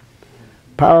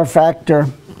 Power factor,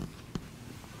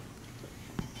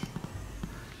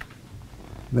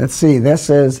 let's see, this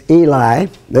is Eli.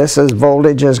 This is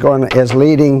voltage is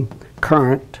leading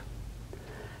current.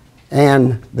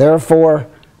 And therefore,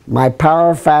 my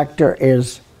power factor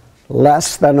is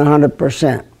less than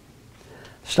 100%.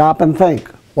 Stop and think.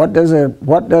 What does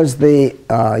the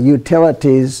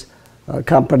utilities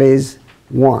companies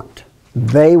want?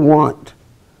 They want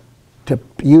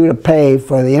you to pay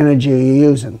for the energy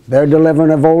you're using. They're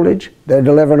delivering a voltage, they're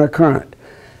delivering a current.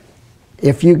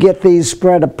 If you get these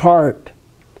spread apart,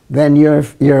 then you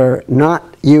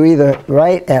either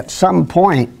right at some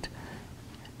point,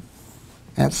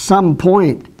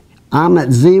 I'm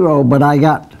at 0, but I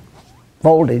got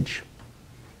voltage.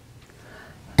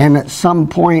 And at some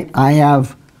point, I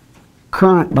have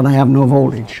current, but I have no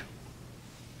voltage.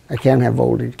 I can't have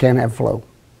voltage, can't have flow.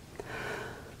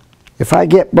 If I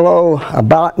get below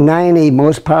about 90,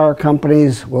 most power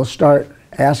companies will start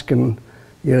asking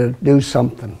you to do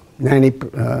something. 90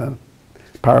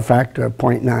 power factor of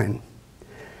 0.9.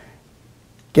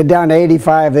 Get down to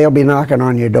 85, they'll be knocking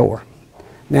on your door.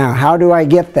 Now, how do I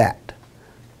get that?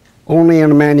 Only in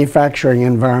a manufacturing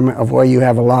environment of where you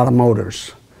have a lot of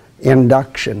motors,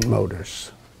 induction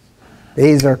moters.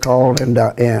 These are called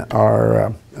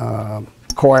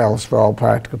coils for all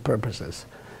practical purposes.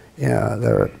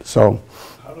 Yeah, so.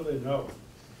 How do they know?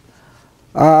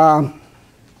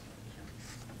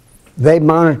 They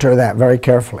monitor that very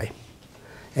carefully,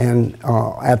 and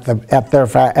at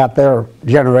their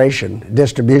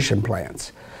distribution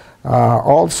plants.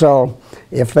 Also,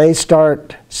 if they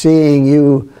start seeing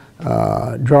you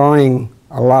drawing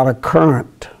a lot of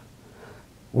current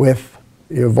with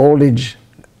your voltage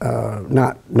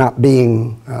not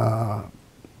being.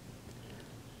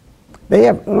 They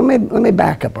have. Let me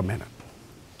back up a minute.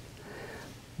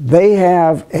 They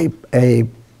have a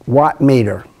watt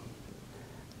meter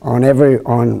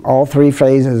on all three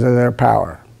phases of their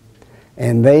power,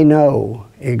 and they know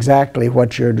exactly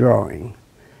what you're drawing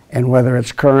and whether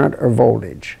it's current or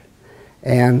voltage,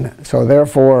 and so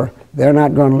therefore they're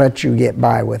not going to let you get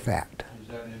by with that. Is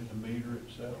that in the meter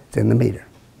itself? It's in the meter.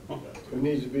 It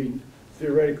needs to be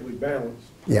theoretically balanced.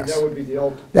 Yes. That would be the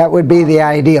ultimate. That would be the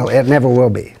ideal. It never will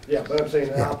be. Yeah, but I'm saying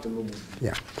the optimum.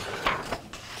 Yeah.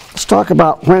 Let's talk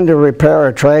about when to repair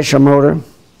or trash a motor.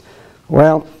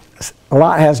 Well, a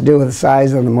lot has to do with the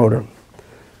size of the motor.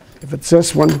 If it's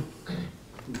this one,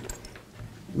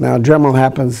 now Dremel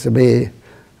happens to be,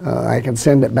 I can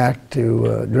send it back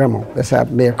to Dremel. This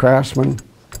happens to be a Craftsman,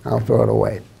 I'll throw it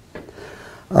away.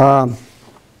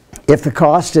 If the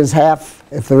cost is half,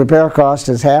 if the repair cost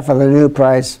is half of the new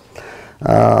price,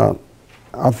 I'll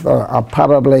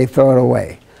probably throw it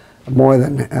away, more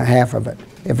than half of it.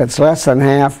 If it's less than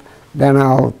half, then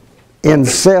I'll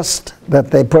insist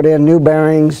that they put in new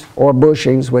bearings or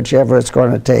bushings, whichever it's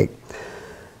going to take.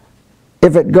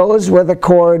 If it goes with a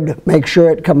cord, make sure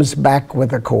it comes back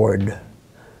with a cord,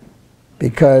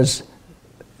 because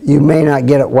you may not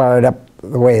get it wired up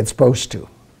the way it's supposed to.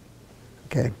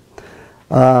 Okay.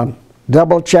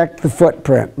 Double check the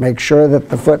footprint. Make sure that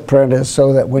the footprint is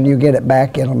so that when you get it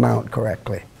back, it'll mount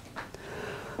correctly.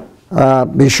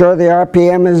 Be sure the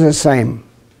RPM is the same.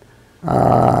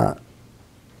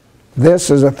 This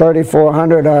is a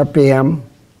 3400 RPM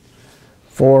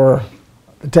for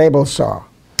the table saw.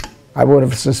 I would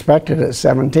have suspected it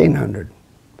 1700.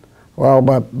 Well,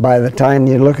 but by the time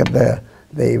you look at the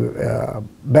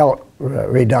belt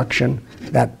reduction,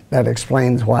 that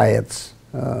explains why it's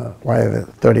why the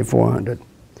 3400.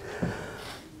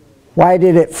 Why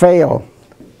did it fail?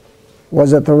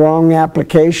 Was it the wrong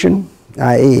application,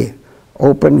 i.e.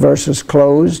 open versus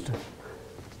closed?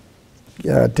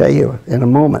 I'll tell you in a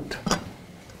moment.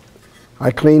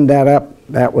 I cleaned that up.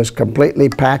 That was completely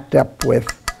packed up with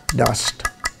dust.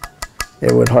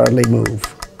 It would hardly move.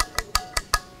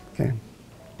 Okay.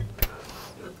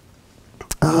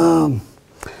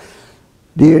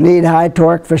 Do you need high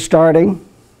torque for starting?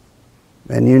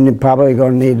 Then you're probably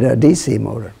going to need a DC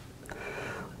motor.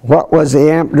 What was the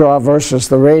amp draw versus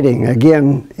the rating?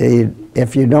 Again,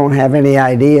 if you don't have any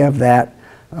idea of that,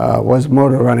 was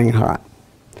motor running hot?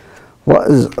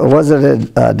 Was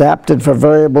it adapted for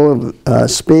variable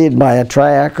speed by a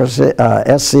triac or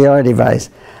SCR device?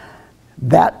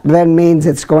 That then means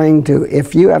it's going to,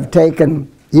 if you have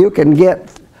taken, you can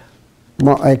get,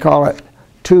 I call it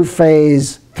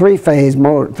three-phase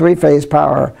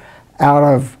power out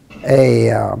of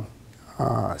a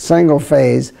single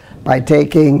phase by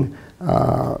taking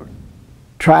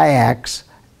triacs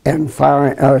and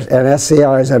firing and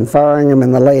SCRs and firing them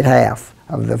in the late half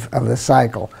of the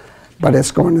cycle, but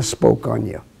it's going to spoke on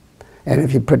you,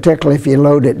 and particularly if you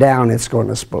load it down, it's going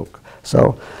to spoke.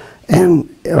 So,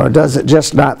 or does it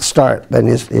just not start? Then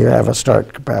you have a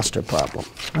start capacitor problem.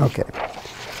 Okay.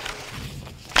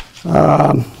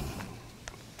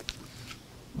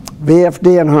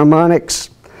 VFD and harmonics.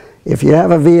 If you have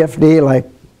a VFD like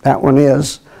that one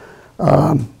is,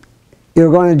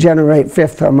 you're going to generate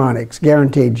fifth harmonics,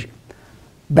 guaranteed.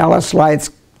 Ballast lights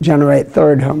generate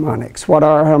third harmonics. What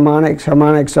are harmonics?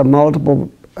 Harmonics are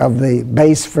multiple of the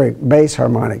base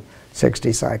harmonic,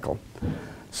 60 cycle.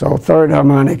 So third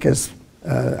harmonic is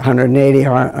 180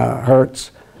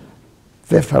 hertz,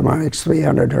 fifth harmonic is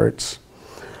 300 hertz.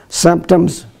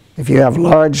 Symptoms, if you have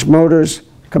large motors,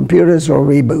 computers will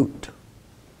reboot.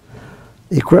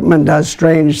 Equipment does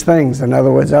strange things. In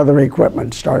other words, other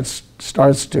equipment starts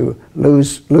to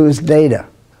lose data,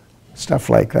 stuff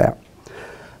like that.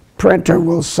 Printer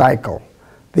will cycle.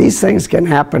 These things can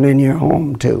happen in your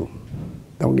home too.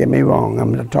 Don't get me wrong,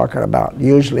 I'm talking about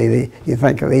usually you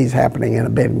think of these happening in a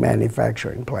big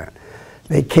manufacturing plant.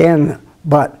 They can,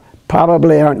 but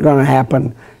probably aren't going to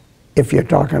happen if you're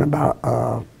talking about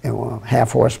a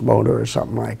half-horse motor or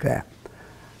something like that.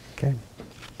 Okay.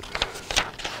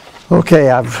 Okay,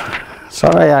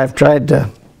 sorry I've tried to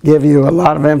give you a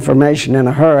lot of information in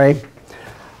a hurry.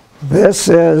 This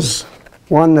is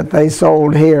one that they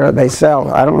sold here. They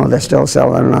sell, I don't know if they still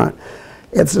sell it or not.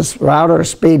 It's a router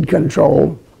speed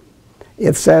control.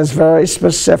 It says very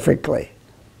specifically,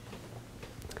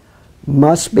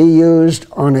 must be used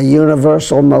on a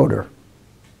universal motor.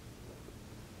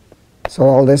 So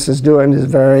all this is doing is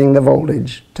varying the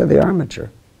voltage to the armature.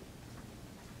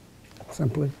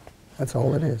 Simply, that's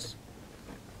all it is.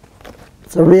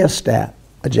 It's a rheostat,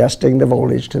 adjusting the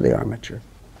voltage to the armature.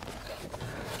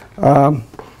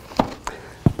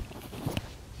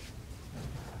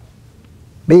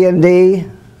 B&D,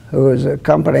 who is a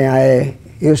company I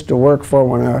used to work for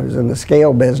when I was in the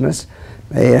scale business,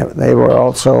 they were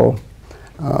also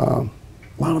a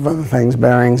lot of other things,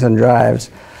 bearings and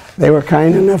drives. They were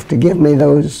kind enough to give me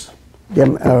those,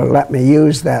 let me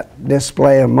use that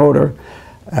display and motor.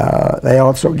 They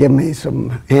also give me some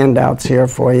handouts here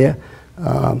for you.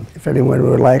 If anyone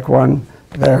would like one,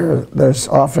 there's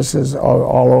offices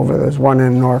all over. There's one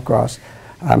in Norcross.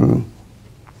 I'm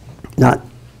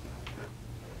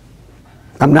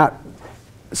not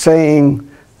saying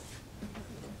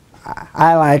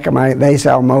I like them. They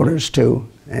sell motors too,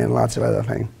 and lots of other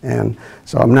things. And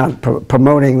so I'm not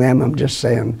promoting them. I'm just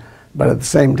saying. But at the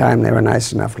same time, they were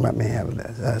nice enough to let me have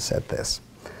this, set this.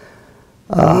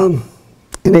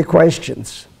 Any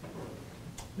questions?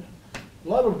 A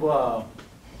lot of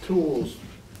tools,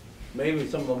 mainly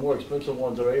some of the more expensive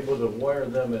ones, are able to wire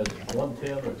them as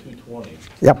 110 or 220.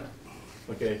 Yep.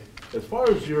 Okay. As far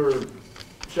as your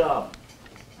shop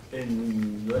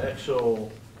and the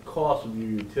actual cost of your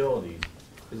utilities,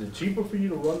 is it cheaper for you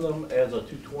to run them as a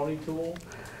 220 tool?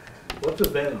 What's the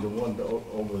advantage of one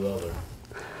over the other?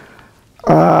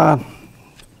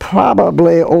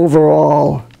 Probably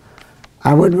overall,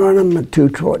 I would run them at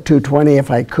 220 if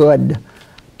I could,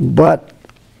 but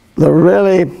the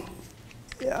really,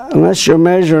 unless you're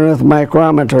measuring with a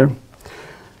micrometer,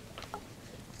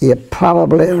 you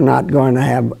probably are not going to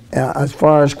have, as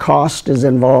far as cost is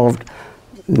involved,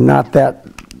 not that,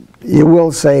 you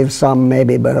will save some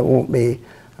maybe, but it won't be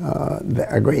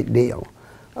a great deal.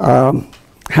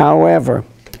 However,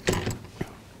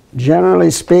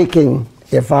 generally speaking,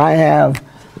 if I have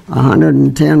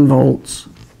 110 volts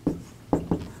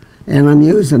and I'm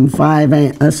using 5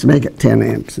 amps, let's make it 10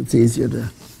 amps, it's easier to,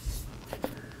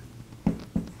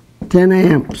 10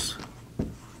 amps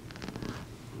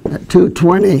at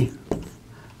 220,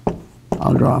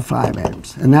 I'll draw 5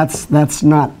 amps. And that's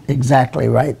not exactly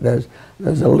right. There's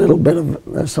a little bit of,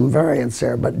 there's some variance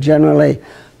there, but generally,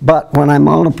 but when I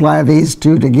multiply these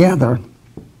two together,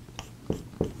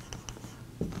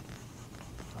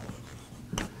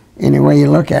 any way you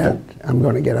look at it, I'm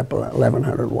going to get up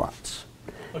 1,100 watts.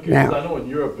 Okay, Now, because I know in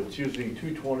Europe it's usually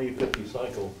 220, 50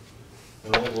 cycle,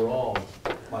 and overall,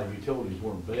 my utilities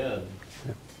weren't bad,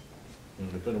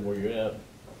 depending where you're at.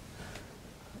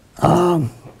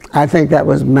 I think that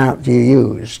was the amount you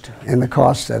used and the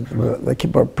cost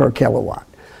per kilowatt.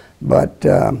 But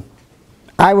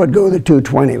I would go the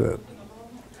 220 route.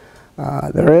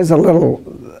 There is a little,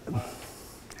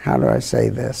 how do I say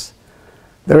this?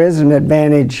 There is an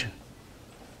advantage,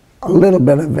 a little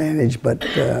bit of advantage, but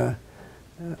there's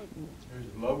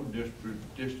load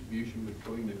distribution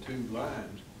between the two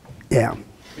lines. yeah. You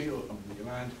feel the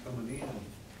lines coming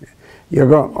in. You're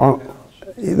going.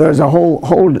 There's a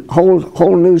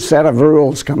whole new set of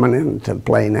rules coming into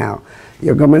play now.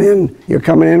 You're coming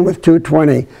in with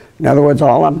 220. In other words,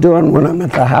 all I'm doing when I'm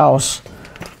at the house,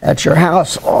 at your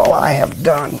house, all I have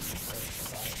done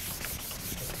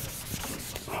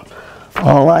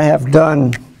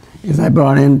is I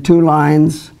brought in 2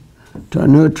 lines to a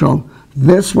neutral.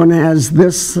 This one has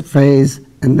this phase,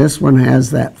 and this one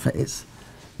has that phase.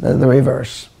 They're the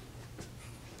reverse.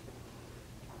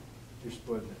 You're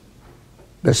splitting it.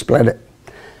 They split it.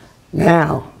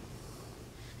 Now,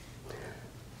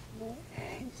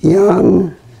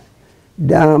 young,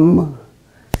 dumb,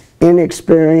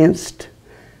 inexperienced,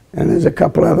 and there's a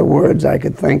couple other words I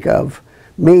could think of,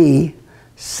 me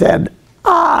said,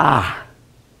 ah,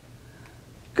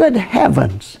 good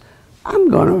heavens, I'm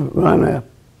going to run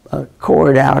a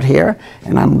cord out here,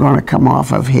 and I'm going to come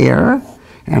off of here,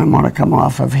 and I'm going to come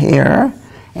off of here,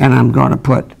 and I'm going to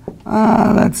put,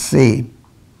 let's see,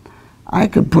 I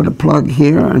could put a plug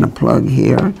here and a plug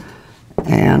here,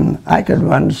 and I could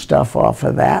run stuff off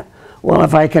of that. Well,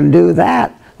 if I can do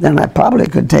that, then I probably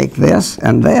could take this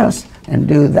and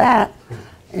do that.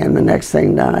 And the next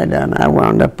thing I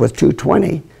wound up with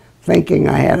 220, thinking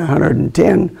I had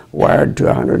 110 wired to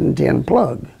 110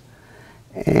 plug.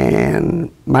 And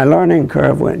my learning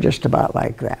curve went just about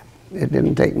like that. It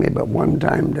didn't take me but one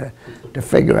time to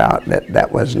figure out that that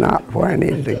was not where I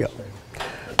needed to go.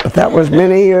 But that was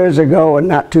many years ago and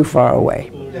not too far away.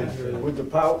 Would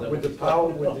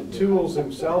the tools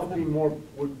themselves be more,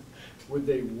 would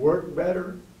they work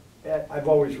better? I've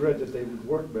always read that they would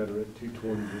work better at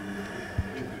 220.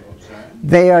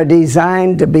 They are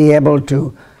designed to be able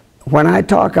to, when I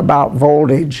talk about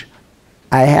voltage,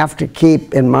 I have to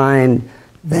keep in mind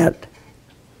that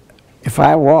if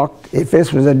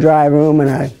this was a dry room and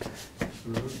I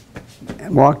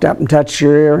walked up and touched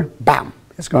your ear, bam,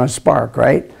 it's going to spark,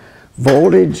 right?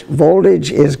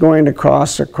 Voltage is going to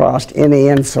cross across any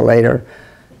insulator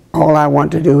All I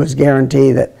want to do is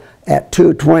guarantee that at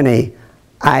 220,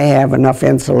 I have enough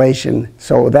insulation,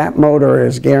 so that motor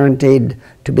is guaranteed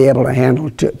to be able to handle,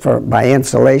 by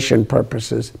insulation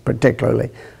purposes, particularly,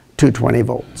 220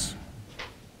 volts.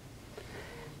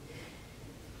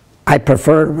 I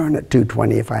prefer to run at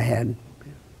 220 if I had.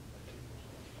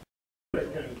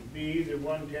 It can be either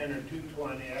 110 or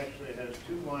 220. Actually, it has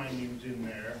two windings in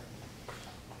there,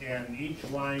 and each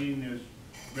winding is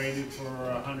rated for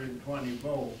 120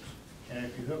 volts. And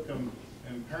if you hook them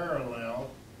in parallel,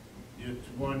 it's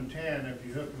 110. If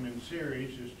you hook them in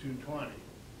series, it's 220.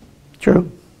 True.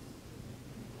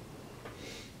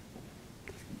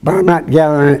 But I'm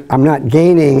not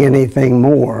gaining anything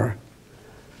more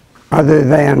other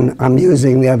than I'm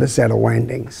using the other set of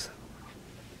windings.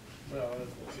 Well,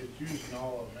 it's using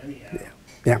all of them anyhow.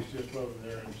 Yeah. It's just whether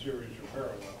they're in series or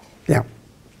parallel. Yeah.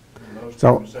 Most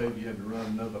So- of them say you had to run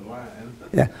another line.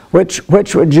 Yeah. Which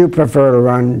would you prefer to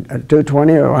run,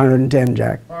 220 or 110,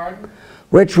 Jack? Pardon?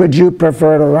 Which would you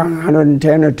prefer to run,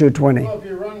 110 or 220? Well, if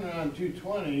you're running on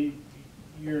 220,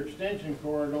 your extension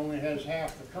cord only has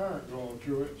half the current going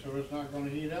through it, so it's not going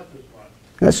to heat up as much.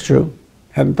 That's true.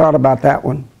 Hadn't thought about that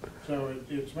one. So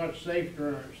it's much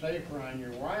safer on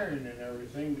your wiring and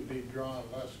everything to be drawing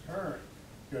less current,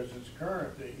 because it's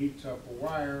current that heats up a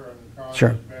wire and causes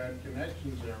Sure. bad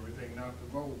connections and everything, not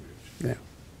the voltage. Yeah.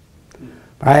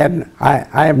 I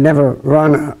have never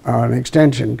run an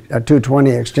extension, a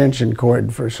 220 extension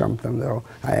cord for something, though.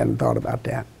 I hadn't thought about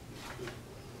that.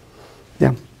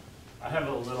 Yeah. I have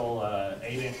a little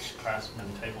 8-inch Craftsman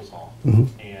table saw, Mhm.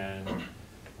 and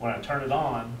when I turn it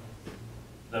on,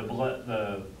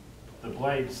 the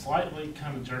blade slightly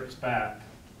kind of jerks back,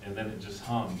 and then it just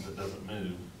hums. It doesn't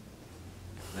move.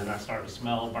 Then I start to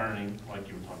smell burning, like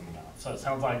you were talking about. So it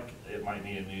sounds like it might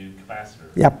need a new capacitor.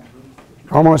 Yep.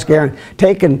 Almost guaranteed.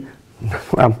 Take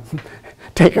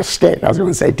a stick. I was going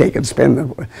to say take and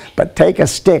spin, but take a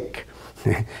stick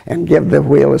and give the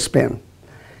wheel a spin.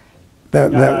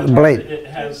 The blade. It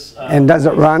has, And does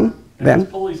it run It then? has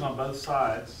pulleys on both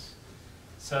sides.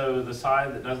 So the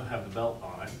side that doesn't have the belt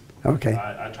on it, Okay.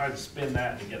 I tried to spin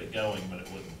that to get it going, but it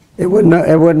wouldn't.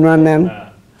 It wouldn't run then? Uh,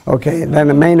 Okay, then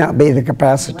it may not be the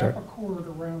capacitor. Wrap a cord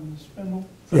around the spindle.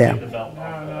 so Yeah. take the belt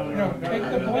off. No, take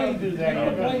the blade. Do that, Take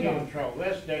the you blade don't off. control,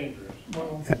 that's dangerous.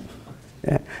 Well,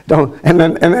 Yeah. Don't, and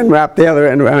then wrap the other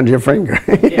end around your finger.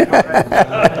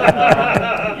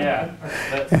 Yeah.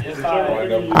 But if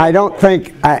I, I don't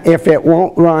think, if it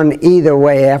won't run either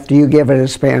way after you give it a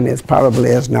spin, it probably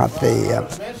is not I the,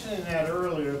 was mentioning that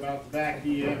earlier about the back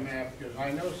EMF, because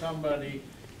I know somebody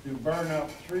who burned up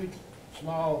 3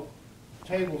 small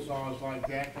table saws like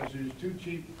that because it was too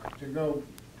cheap to go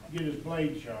get his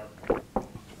blade sharp.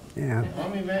 yeah.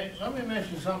 Let me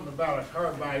mention something about a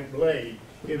carbide blade.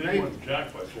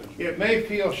 Jack questions. It may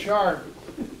feel sharp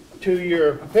to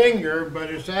your finger, but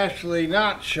it's actually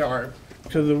not sharp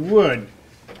to the wood.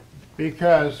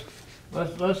 Because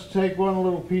let's take one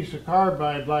little piece of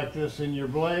carbide like this in your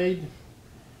blade,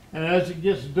 and as it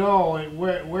gets dull, it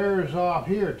wears off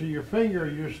here. To your finger,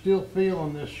 you're still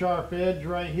feeling this sharp edge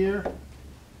right here.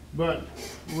 But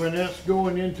when it's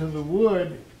going into the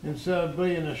wood, instead of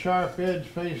being a sharp edge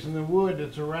facing the wood,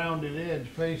 it's a rounded edge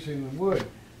facing the wood.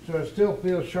 So it still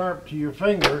feels sharp to your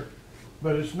finger,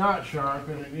 but it's not sharp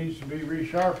and it needs to be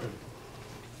resharpened.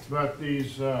 But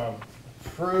these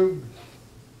Frug,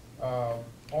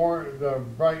 the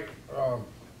bright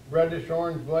reddish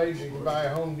orange blades, you can buy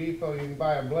at Home Depot, you can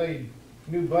buy a blade,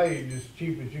 new blade as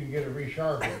cheap as you can get it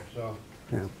resharpened, so.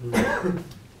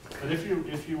 but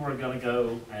if you were gonna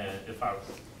go, and if I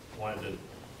wanted to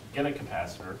get a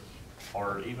capacitor,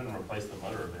 or even replace the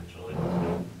motor eventually,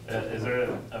 is there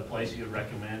a place you'd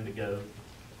recommend to go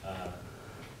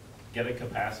get a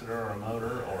capacitor or a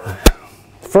motor, or?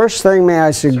 First thing, may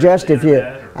I suggest,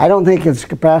 I don't think it's a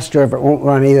capacitor if it won't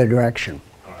run either direction.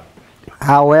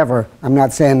 However, I'm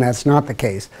not saying that's not the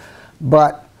case,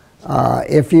 but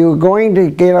if you're going to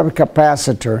get a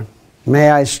capacitor,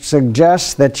 may I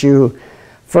suggest that you,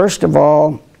 first of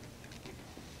all,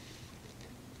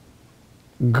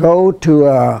 go to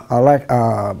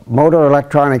a motor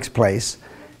electronics place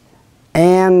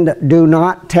and do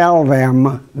not tell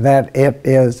them that it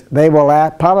is, they will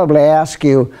probably ask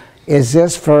you, is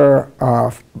this for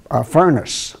a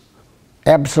furnace?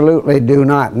 Absolutely do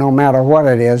not, no matter what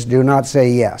it is, do not say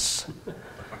yes.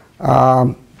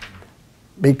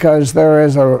 Because there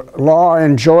is a law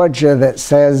in Georgia that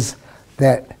says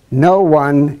that no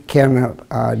one can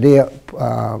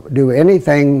do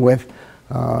anything with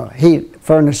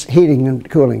furnace heating and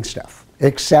cooling stuff,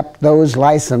 except those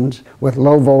licensed with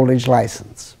low voltage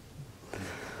license.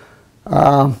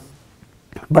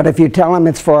 But if you tell them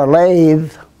it's for a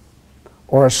lathe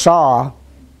or a saw,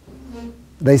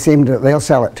 they'll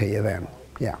sell it to you then,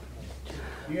 yeah.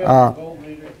 You have a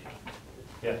voltmeter?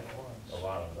 Yeah, a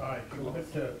lot of All right, you put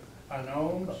an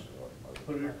ohms,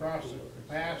 put it across the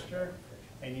capacitor,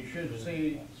 and you should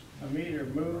see a meter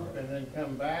move and then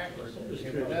come back. If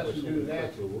it doesn't do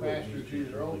that, the capacitor's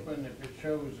either open. If it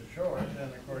shows a short, then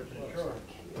of course it's short.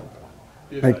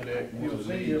 You'll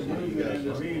see your movement in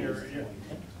the meter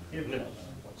if it's,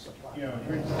 you know,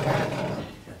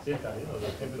 if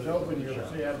it's open, you'll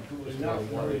see absolutely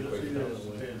nothing, or you'll see that it's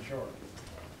been short.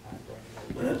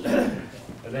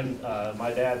 And then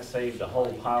my dad saved a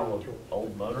whole pile of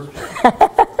old motors.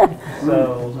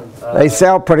 So They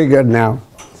sell pretty good now.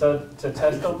 So to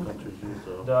test them,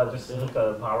 do I just hook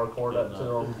a power cord up to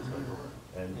them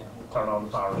and turn on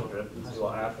the power strip and see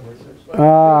what happens?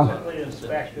 Physically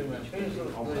inspect them and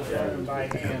physically run them by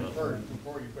hand first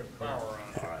before you put power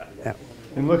on it.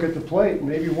 And look at the plate,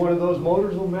 maybe one of those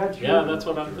motors will match yours. Yeah, that's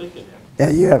what I'm thinking. Yeah,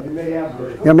 you You may have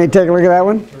You want me to take a look at that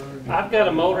one? I've got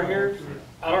a motor here.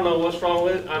 I don't know what's wrong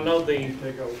with it. I know the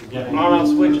on-off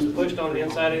switch is pushed on the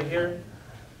inside of here.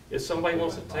 If somebody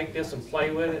wants to take this and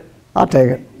play with it, I'll take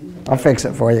it. I'll fix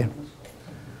it for you.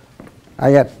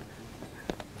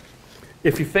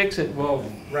 if you fix it, we'll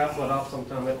raffle it off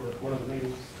sometime at one of the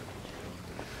meetings.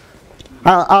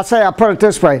 I'll put it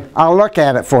this way. I'll look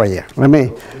at it for you. Let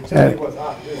me.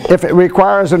 If it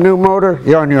requires a new motor,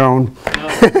 you're on your own.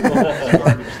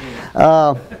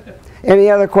 Any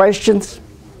other questions?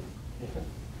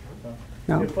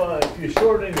 No. If you're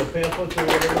shorting the pamphlets or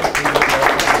whatever.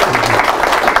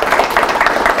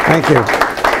 Thank you.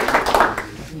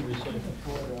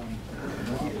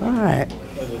 All right.